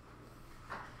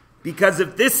 Because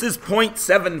if this is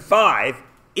 0.75,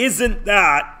 isn't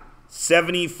that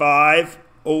 75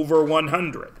 over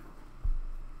 100?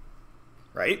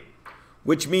 Right?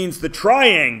 Which means the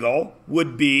triangle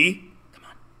would be, come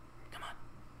on,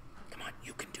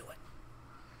 you can do it.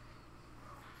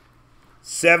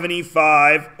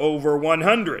 75 over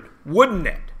 100, wouldn't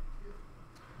it?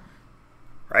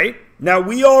 Right? Now,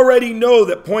 we already know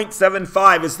that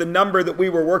 0.75 is the number that we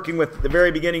were working with at the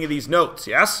very beginning of these notes,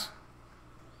 yes?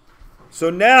 So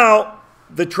now,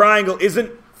 the triangle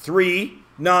isn't 3,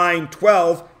 9,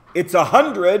 12, it's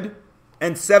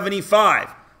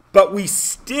 175. But we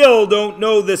still don't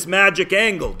know this magic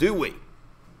angle, do we?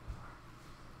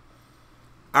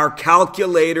 Our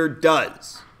calculator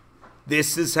does.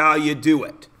 This is how you do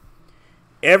it.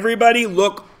 Everybody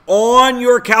look on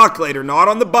your calculator, not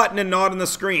on the button and not on the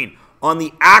screen, on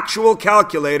the actual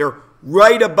calculator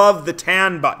right above the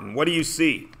tan button. What do you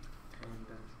see?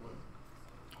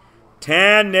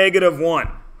 Tan negative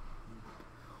 1.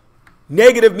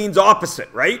 Negative means opposite,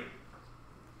 right?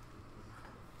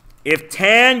 If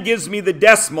tan gives me the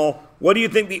decimal, what do you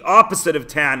think the opposite of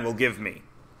tan will give me?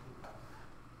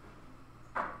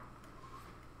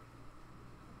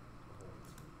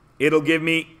 It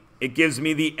gives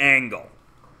me the angle.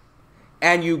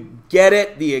 And you get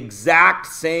it the exact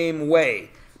same way.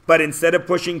 But instead of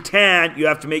pushing tan, you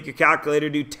have to make your calculator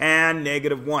do tan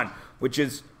negative 1, which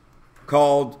is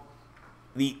called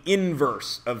the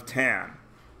inverse of tan.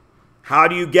 How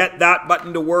do you get that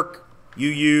button to work? You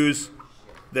use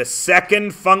the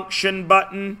second function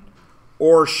button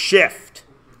or shift,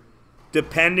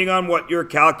 depending on what your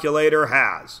calculator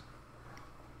has.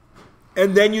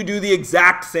 And then you do the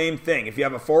exact same thing. If you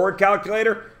have a forward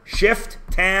calculator, shift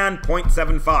tan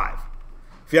 0.75.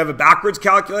 If you have a backwards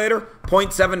calculator,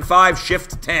 0.75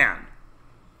 shift tan.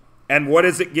 And what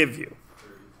does it give you?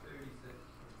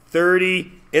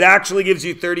 30. It actually gives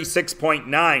you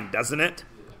 36.9, doesn't it?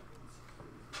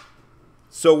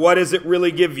 So what does it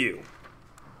really give you?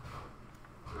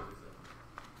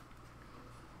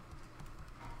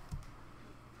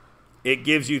 It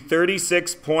gives you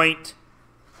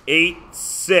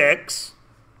 36.86,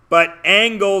 but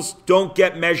angles don't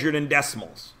get measured in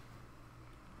decimals.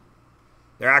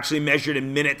 They're actually measured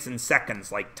in minutes and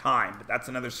seconds, like time, but that's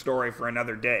another story for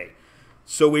another day.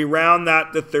 So we round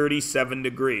that to 37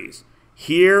 degrees.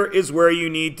 Here is where you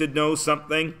need to know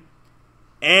something.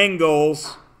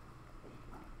 Angles,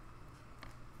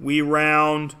 we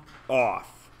round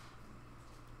off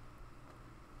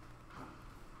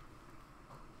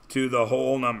to the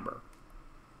whole number.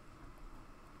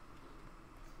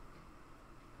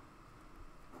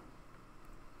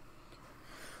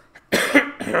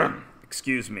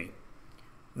 Excuse me.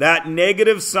 That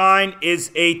negative sign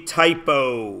is a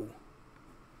typo.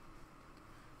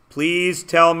 Please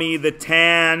tell me the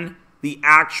tan, the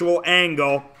actual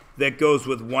angle that goes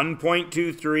with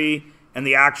 1.23 and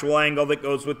the actual angle that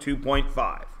goes with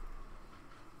 2.5.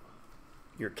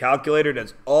 Your calculator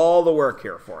does all the work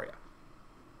here for you.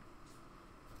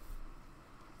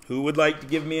 Who would like to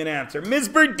give me an answer? Ms.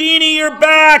 Berdini, you're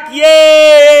back!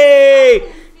 Yay! I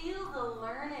can feel the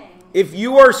learning. If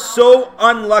you are so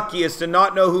unlucky as to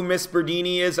not know who Miss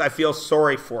Berdini is, I feel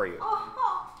sorry for you. Miss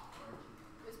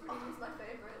Berdini's my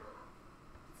favorite.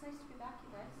 It's nice to be back, you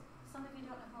guys. Some of you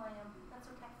don't know who I am. That's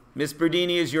okay. Miss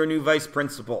Berdini is your new vice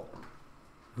principal.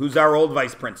 Who's our old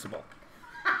vice principal?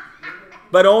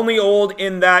 But only old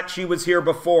in that she was here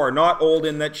before, not old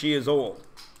in that she is old.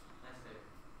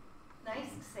 Nice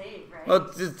save, right? Well,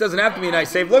 it doesn't have to be a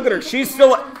nice save. Look at her. She's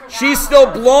still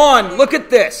blonde. Look at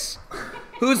this.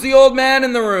 Who's the old man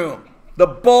in the room? The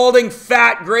balding,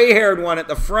 fat, gray-haired one at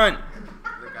the front. The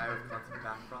guy with constant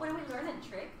back What problem. are we learning,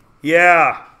 Trig?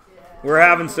 Yeah. We're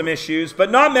having some issues,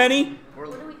 but not many. What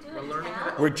are we doing? We're learning now?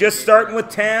 how to We're just starting with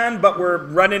tan, but we're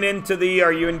running into the,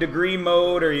 are you in degree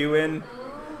mode? Are you in...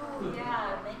 Ooh,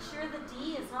 yeah. Make sure the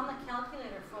D is on the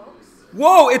calculator, folks.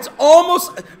 Whoa, it's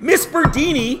almost... Miss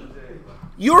Berdini,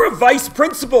 you're a vice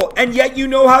principal, and yet you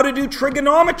know how to do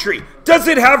trigonometry. Does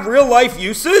it have real-life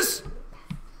uses?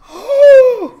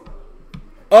 Oh,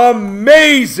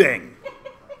 amazing.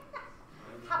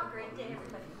 Have a great day,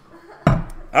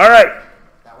 everybody. All right.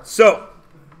 So,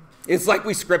 it's like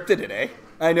we scripted it, eh?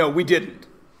 I know, we didn't.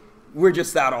 We're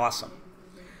just that awesome.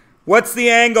 What's the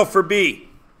angle for B?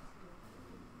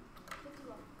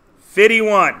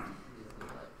 51.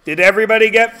 Did everybody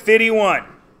get 51?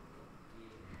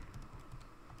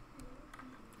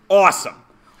 Awesome.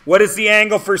 What is the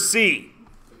angle for C?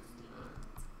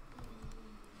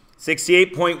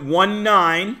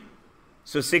 68.19.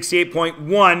 So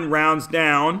 68.1 rounds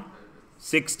down,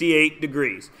 68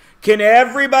 degrees. Can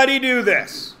everybody do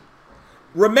this?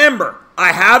 Remember,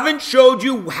 I haven't showed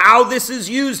you how this is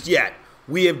used yet.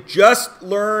 We have just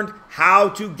learned how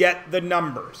to get the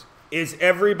numbers.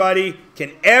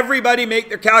 Can everybody make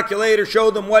their calculator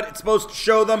show them what it's supposed to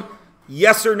show them?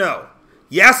 Yes or no?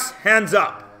 Yes, hands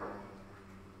up.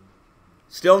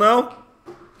 Still no?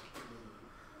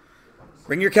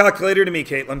 Bring your calculator to me,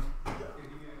 Caitlin.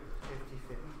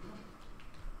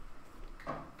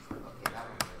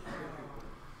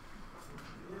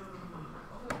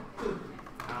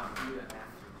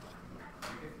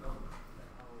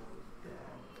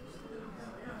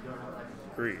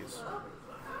 Degrees.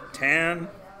 Tan.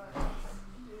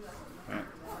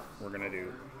 We're going to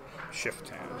do shift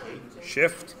tan.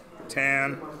 Shift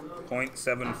tan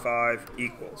 0.75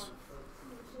 equals.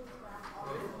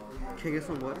 Can I get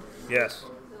some water? Yes.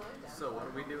 So what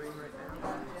are we doing right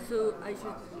now? So I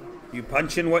should. You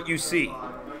punch in what you see.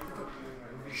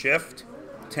 Shift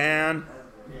tan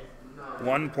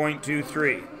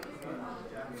 1.23.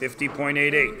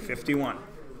 50.88. 51.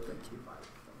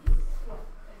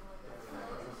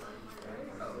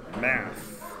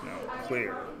 Math. No,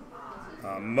 clear.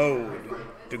 Mode.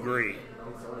 Degree.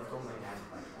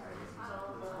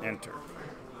 Enter.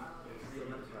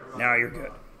 Now you're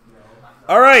good.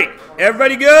 All right.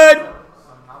 Everybody good?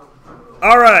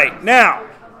 All right. Now,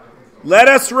 let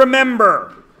us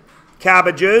remember,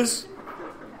 cabbages,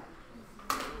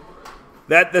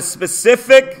 that the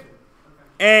specific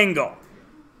angle.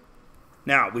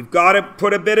 Now, we've got to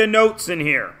put a bit of notes in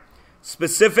here.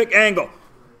 Specific angle.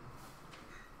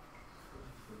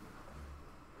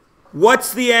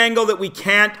 What's the angle that we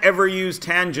can't ever use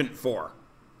tangent for?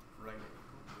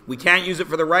 We can't use it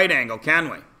for the right angle, can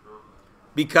we?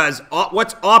 Because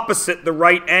what's opposite the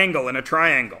right angle in a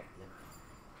triangle?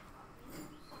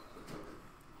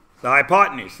 The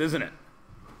hypotenuse, isn't it?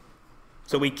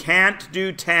 So we can't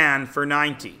do tan for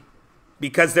 90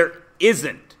 because there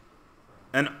isn't.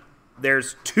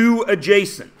 There's two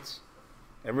adjacents.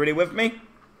 Everybody with me?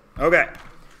 Okay.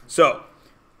 So,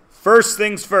 first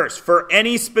things first. For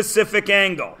any specific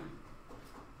angle,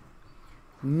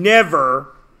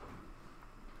 never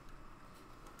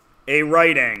a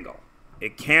right angle.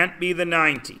 It can't be the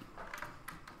 90.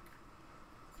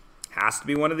 Has to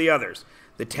be one of the others.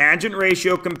 The tangent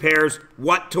ratio compares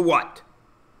what to what?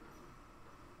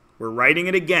 We're writing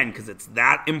it again because it's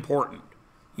that important.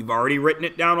 You've already written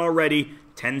it down already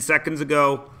 10 seconds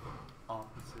ago.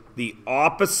 The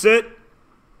opposite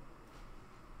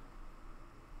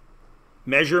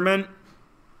measurement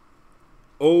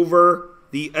over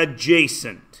the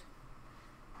adjacent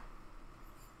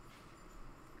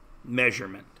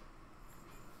measurement.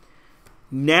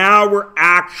 Now we're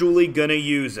actually going to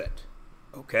use it.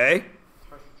 Okay?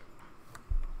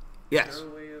 Yes. Is there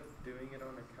a way of doing it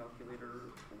on a calculator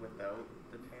without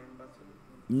the tan button?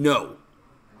 No.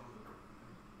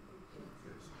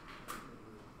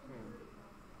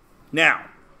 Now,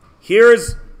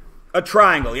 here's a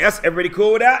triangle. Yes? Everybody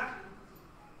cool with that?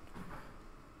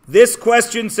 This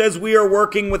question says we are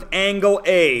working with angle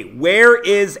A. Where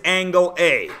is angle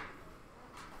A?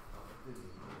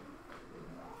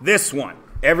 This one.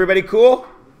 Everybody cool?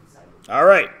 All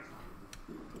right.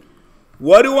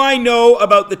 What do I know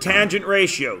about the tangent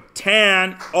ratio?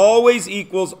 Tan always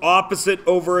equals opposite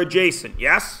over adjacent,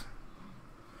 yes?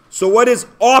 So what is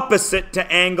opposite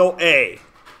to angle A?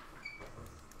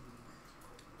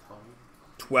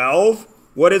 12.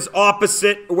 What is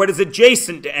opposite, or what is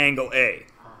adjacent to angle A?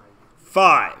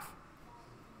 5.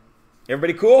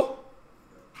 Everybody cool?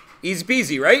 Easy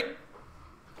peasy, right?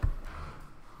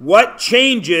 What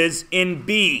changes in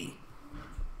B?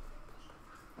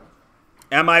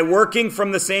 Am I working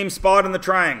from the same spot in the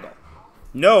triangle?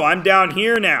 No, I'm down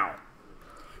here now.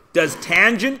 Does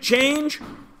tangent change,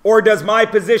 or does my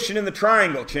position in the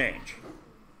triangle change?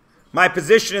 My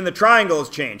position in the triangle has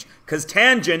changed, because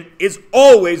tangent is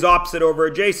always opposite over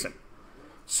adjacent.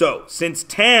 So, since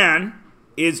tan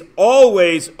is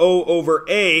always O over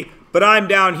A, but I'm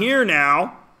down here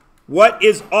now, what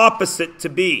is opposite to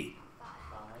B?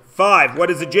 5. What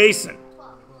is adjacent?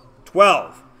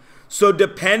 12. So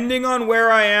depending on where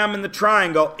I am in the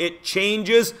triangle, it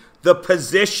changes the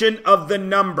position of the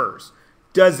numbers.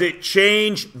 Does it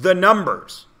change the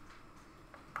numbers?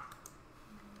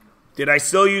 Did I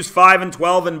still use 5 and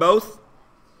 12 in both?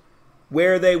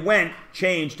 Where they went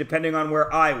changed depending on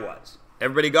where I was.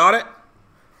 Everybody got it?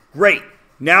 Great.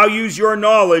 Now use your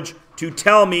knowledge to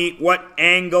tell me what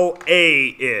angle A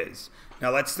is.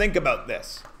 Now let's think about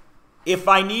this. If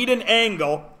I need an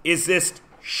angle, is this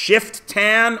shift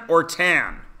tan or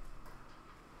tan?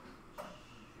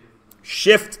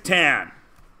 Shift tan.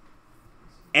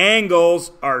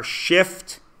 Angles are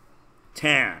shift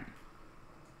tan.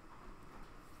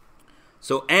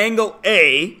 So angle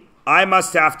A, I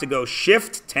must have to go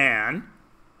shift tan.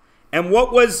 And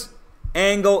what was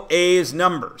angle A's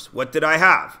numbers? What did I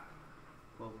have?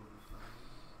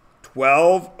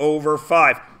 12 over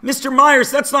 5. Mr.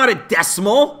 Myers, that's not a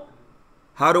decimal.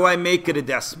 How do I make it a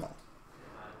decimal?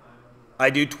 I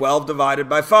do 12 divided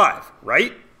by 5,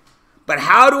 right? But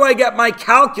how do I get my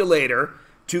calculator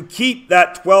to keep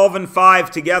that 12 and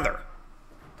 5 together?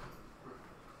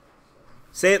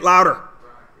 Say it louder.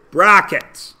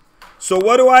 Brackets. So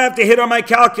what do I have to hit on my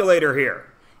calculator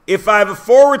here? If I have a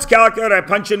forwards calculator, I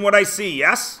punch in what I see,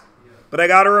 yes? But I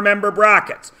got to remember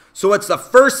brackets. So what's the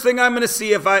first thing I'm going to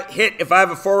see if I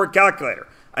have a forward calculator?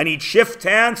 I need shift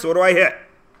tan, so what do I hit?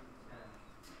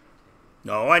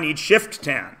 No, I need shift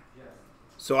tan.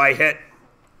 So I hit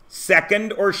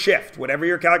second or shift, whatever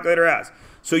your calculator has.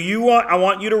 So I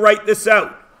want you to write this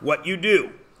out, what you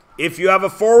do. If you have a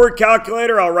forward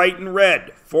calculator, I'll write in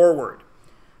red, forward.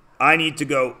 I need to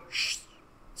go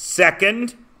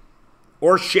second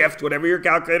or shift, whatever your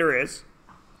calculator is,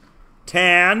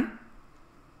 tan,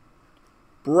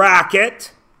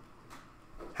 bracket.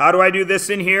 How do I do this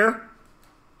in here?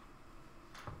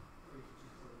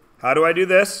 How do I do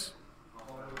this?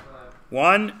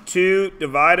 1, 2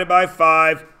 divided by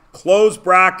 5, close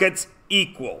brackets,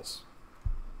 equals.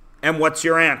 And what's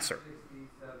your answer?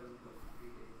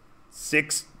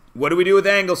 6. What do we do with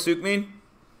angle, Sukmin?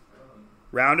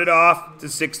 Round it off to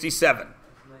 67.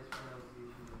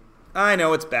 I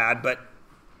know it's bad, but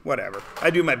whatever. I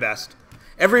do my best.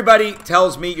 Everybody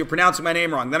tells me you're pronouncing my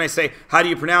name wrong. Then I say, how do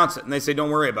you pronounce it? And they say,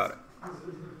 don't worry about it.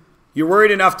 You're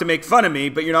worried enough to make fun of me,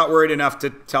 but you're not worried enough to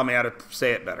tell me how to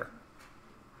say it better.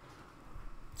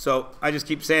 So I just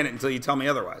keep saying it until you tell me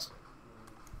otherwise.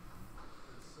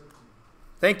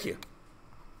 Thank you.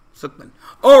 Sukman.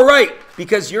 Oh, right,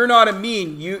 because you're not a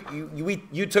mean.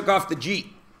 You took off the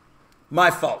G. My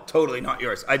fault, totally not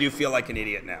yours. I do feel like an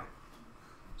idiot now.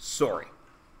 Sorry,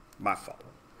 my fault.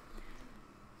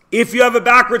 If you have a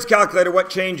backwards calculator, what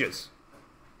changes?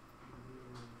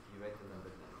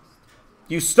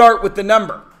 You start with the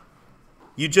number.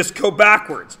 You just go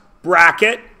backwards.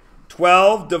 Bracket,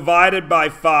 12 divided by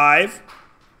 5,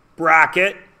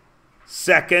 bracket,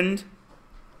 second,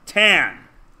 tan.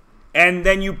 And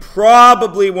then you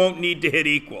probably won't need to hit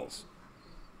equals.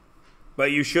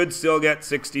 But you should still get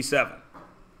 67.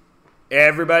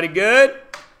 Everybody good?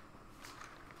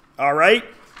 All right.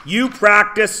 You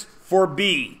practice for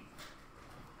B.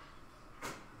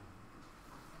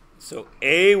 So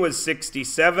A was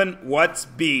 67. What's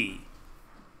B?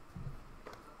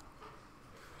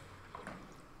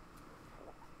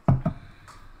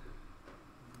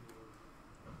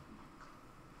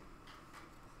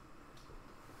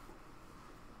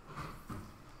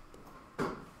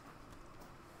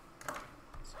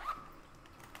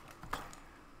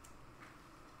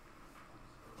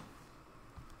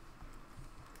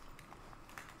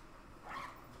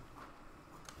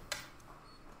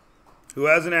 Who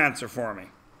has an answer for me?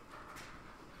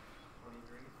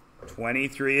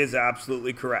 23 is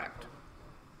absolutely correct.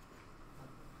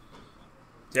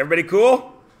 Is everybody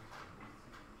cool?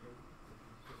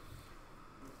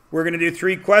 We're going to do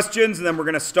 3 questions and then we're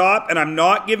going to stop. And I'm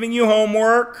not giving you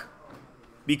homework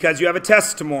because you have a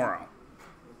test tomorrow.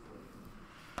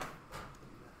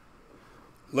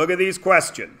 Look at these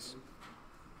questions.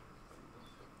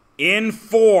 In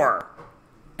 4,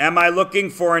 am I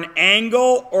looking for an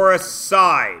angle or a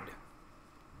side?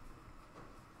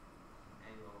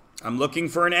 Angle. I'm looking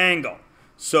for an angle.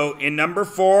 So in number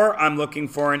 4, I'm looking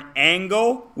for an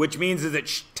angle, which means is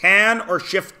it tan or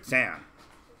shift tan?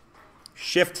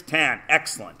 Shift tan.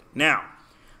 Excellent. Now,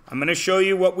 I'm going to show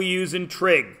you what we use in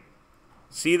Trig.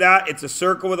 See that? It's a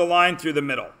circle with a line through the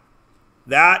middle.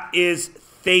 That is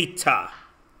theta.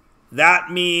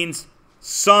 That means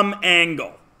some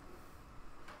angle.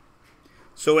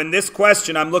 So in this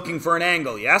question, I'm looking for an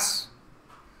angle, yes?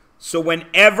 So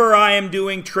whenever I am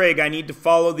doing trig, I need to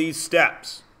follow these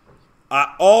steps.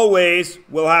 I always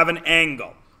will have an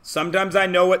angle. Sometimes I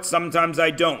know it, sometimes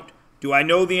I don't. Do I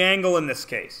know the angle in this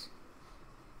case?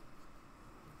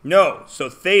 No, so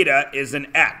theta is an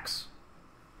x.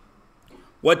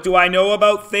 What do I know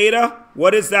about theta?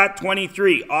 What is that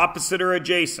 23? Opposite or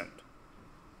adjacent?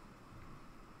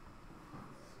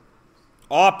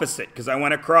 Opposite, because I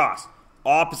went across.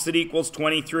 Opposite equals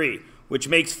 23, which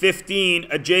makes 15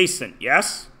 adjacent,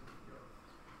 yes?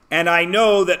 And I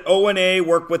know that O and A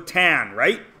work with tan,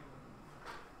 right?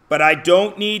 But I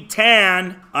don't need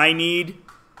tan, I need...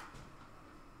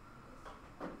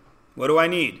 What do I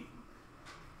need?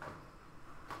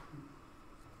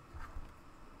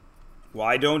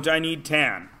 Why don't I need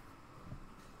tan?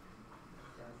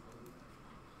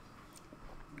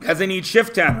 Because I need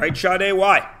shift tan, right, Sade?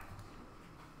 Why?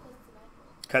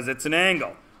 Because it's an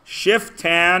angle. Shift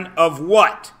tan of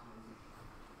what?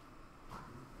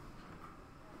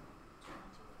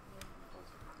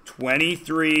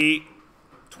 (23)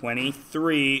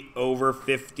 23 over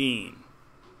 15.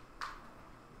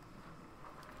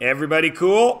 Everybody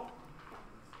cool?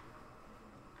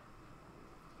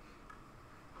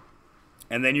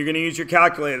 And then you're going to use your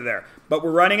calculator there. But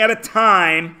we're running out of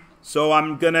time, so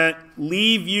I'm going to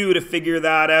leave you to figure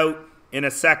that out in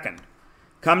a second.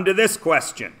 Come to this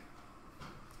question.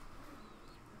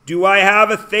 Do I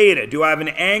have a theta? Do I have an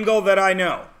angle that I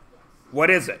know? What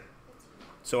is it?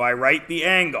 So I write the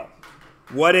angle.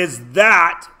 What is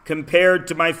that compared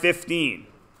to my 15?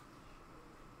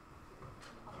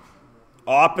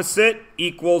 Opposite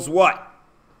equals what?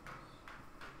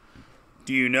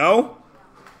 Do you know?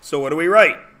 So what do we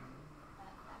write?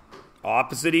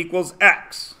 Opposite equals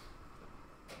x.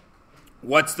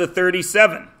 What's the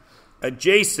 37?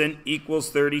 Adjacent equals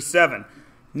 37.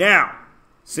 Now,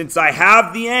 since I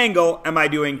have the angle, am I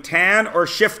doing tan or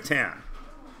shift tan?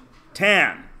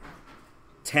 Tan.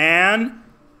 Tan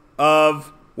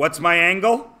of, what's my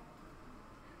angle?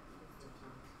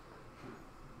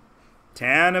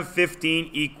 Tan of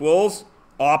 15 equals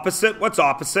opposite. What's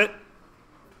opposite?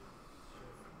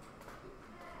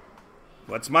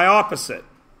 What's my opposite?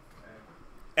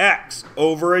 X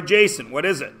over adjacent. What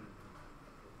is it?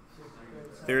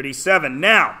 37.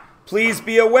 Now, please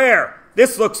be aware,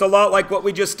 this looks a lot like what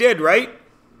we just did, right?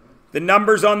 The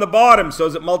number's on the bottom, so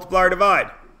is it multiply or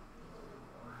divide?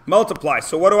 Multiply.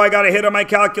 So what do I got to hit on my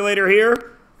calculator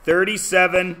here?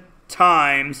 37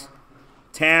 times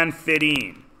tan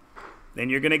 15. Then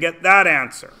you're going to get that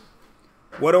answer.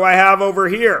 What do I have over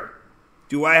here?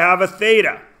 Do I have a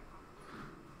theta?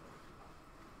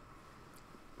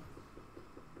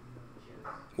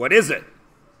 What is it?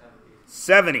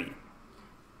 70.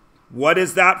 What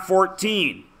is that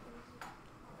 14?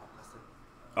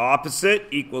 Opposite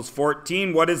equals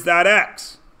 14. What is that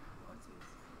x?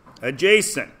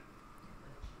 Adjacent.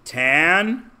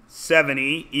 Tan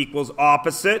 70 equals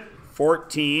opposite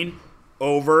 14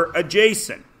 over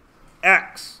adjacent.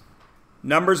 X.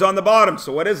 Numbers on the bottom,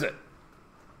 so what is it?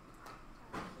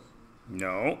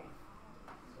 No.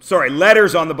 Sorry,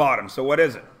 letters on the bottom, so what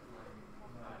is it?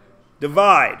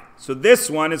 Divide. So this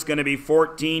one is going to be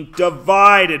 14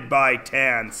 divided by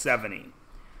tan 70.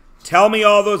 Tell me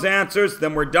all those answers,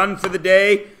 then we're done for the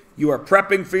day. You are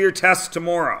prepping for your test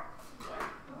tomorrow.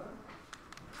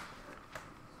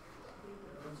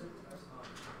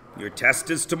 Your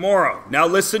test is tomorrow. Now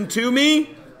listen to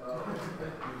me.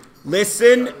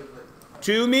 Listen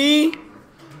to me.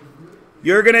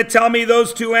 You're going to tell me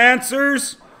those two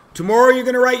answers. Tomorrow you're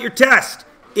going to write your test.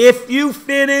 If you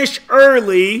finish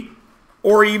early,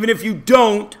 or even if you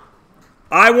don't,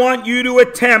 I want you to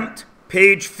attempt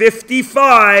page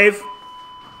 55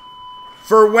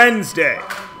 for Wednesday.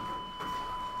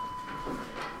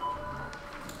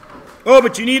 Oh,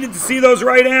 but you needed to see those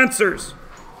right answers.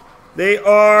 They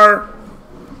are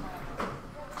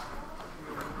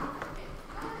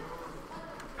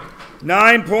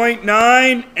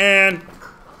 (9.9) and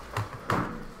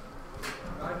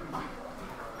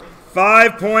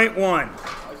 5.1.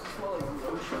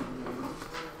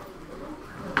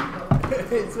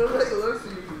 It smells like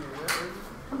lotion.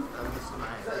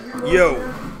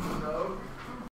 Yo.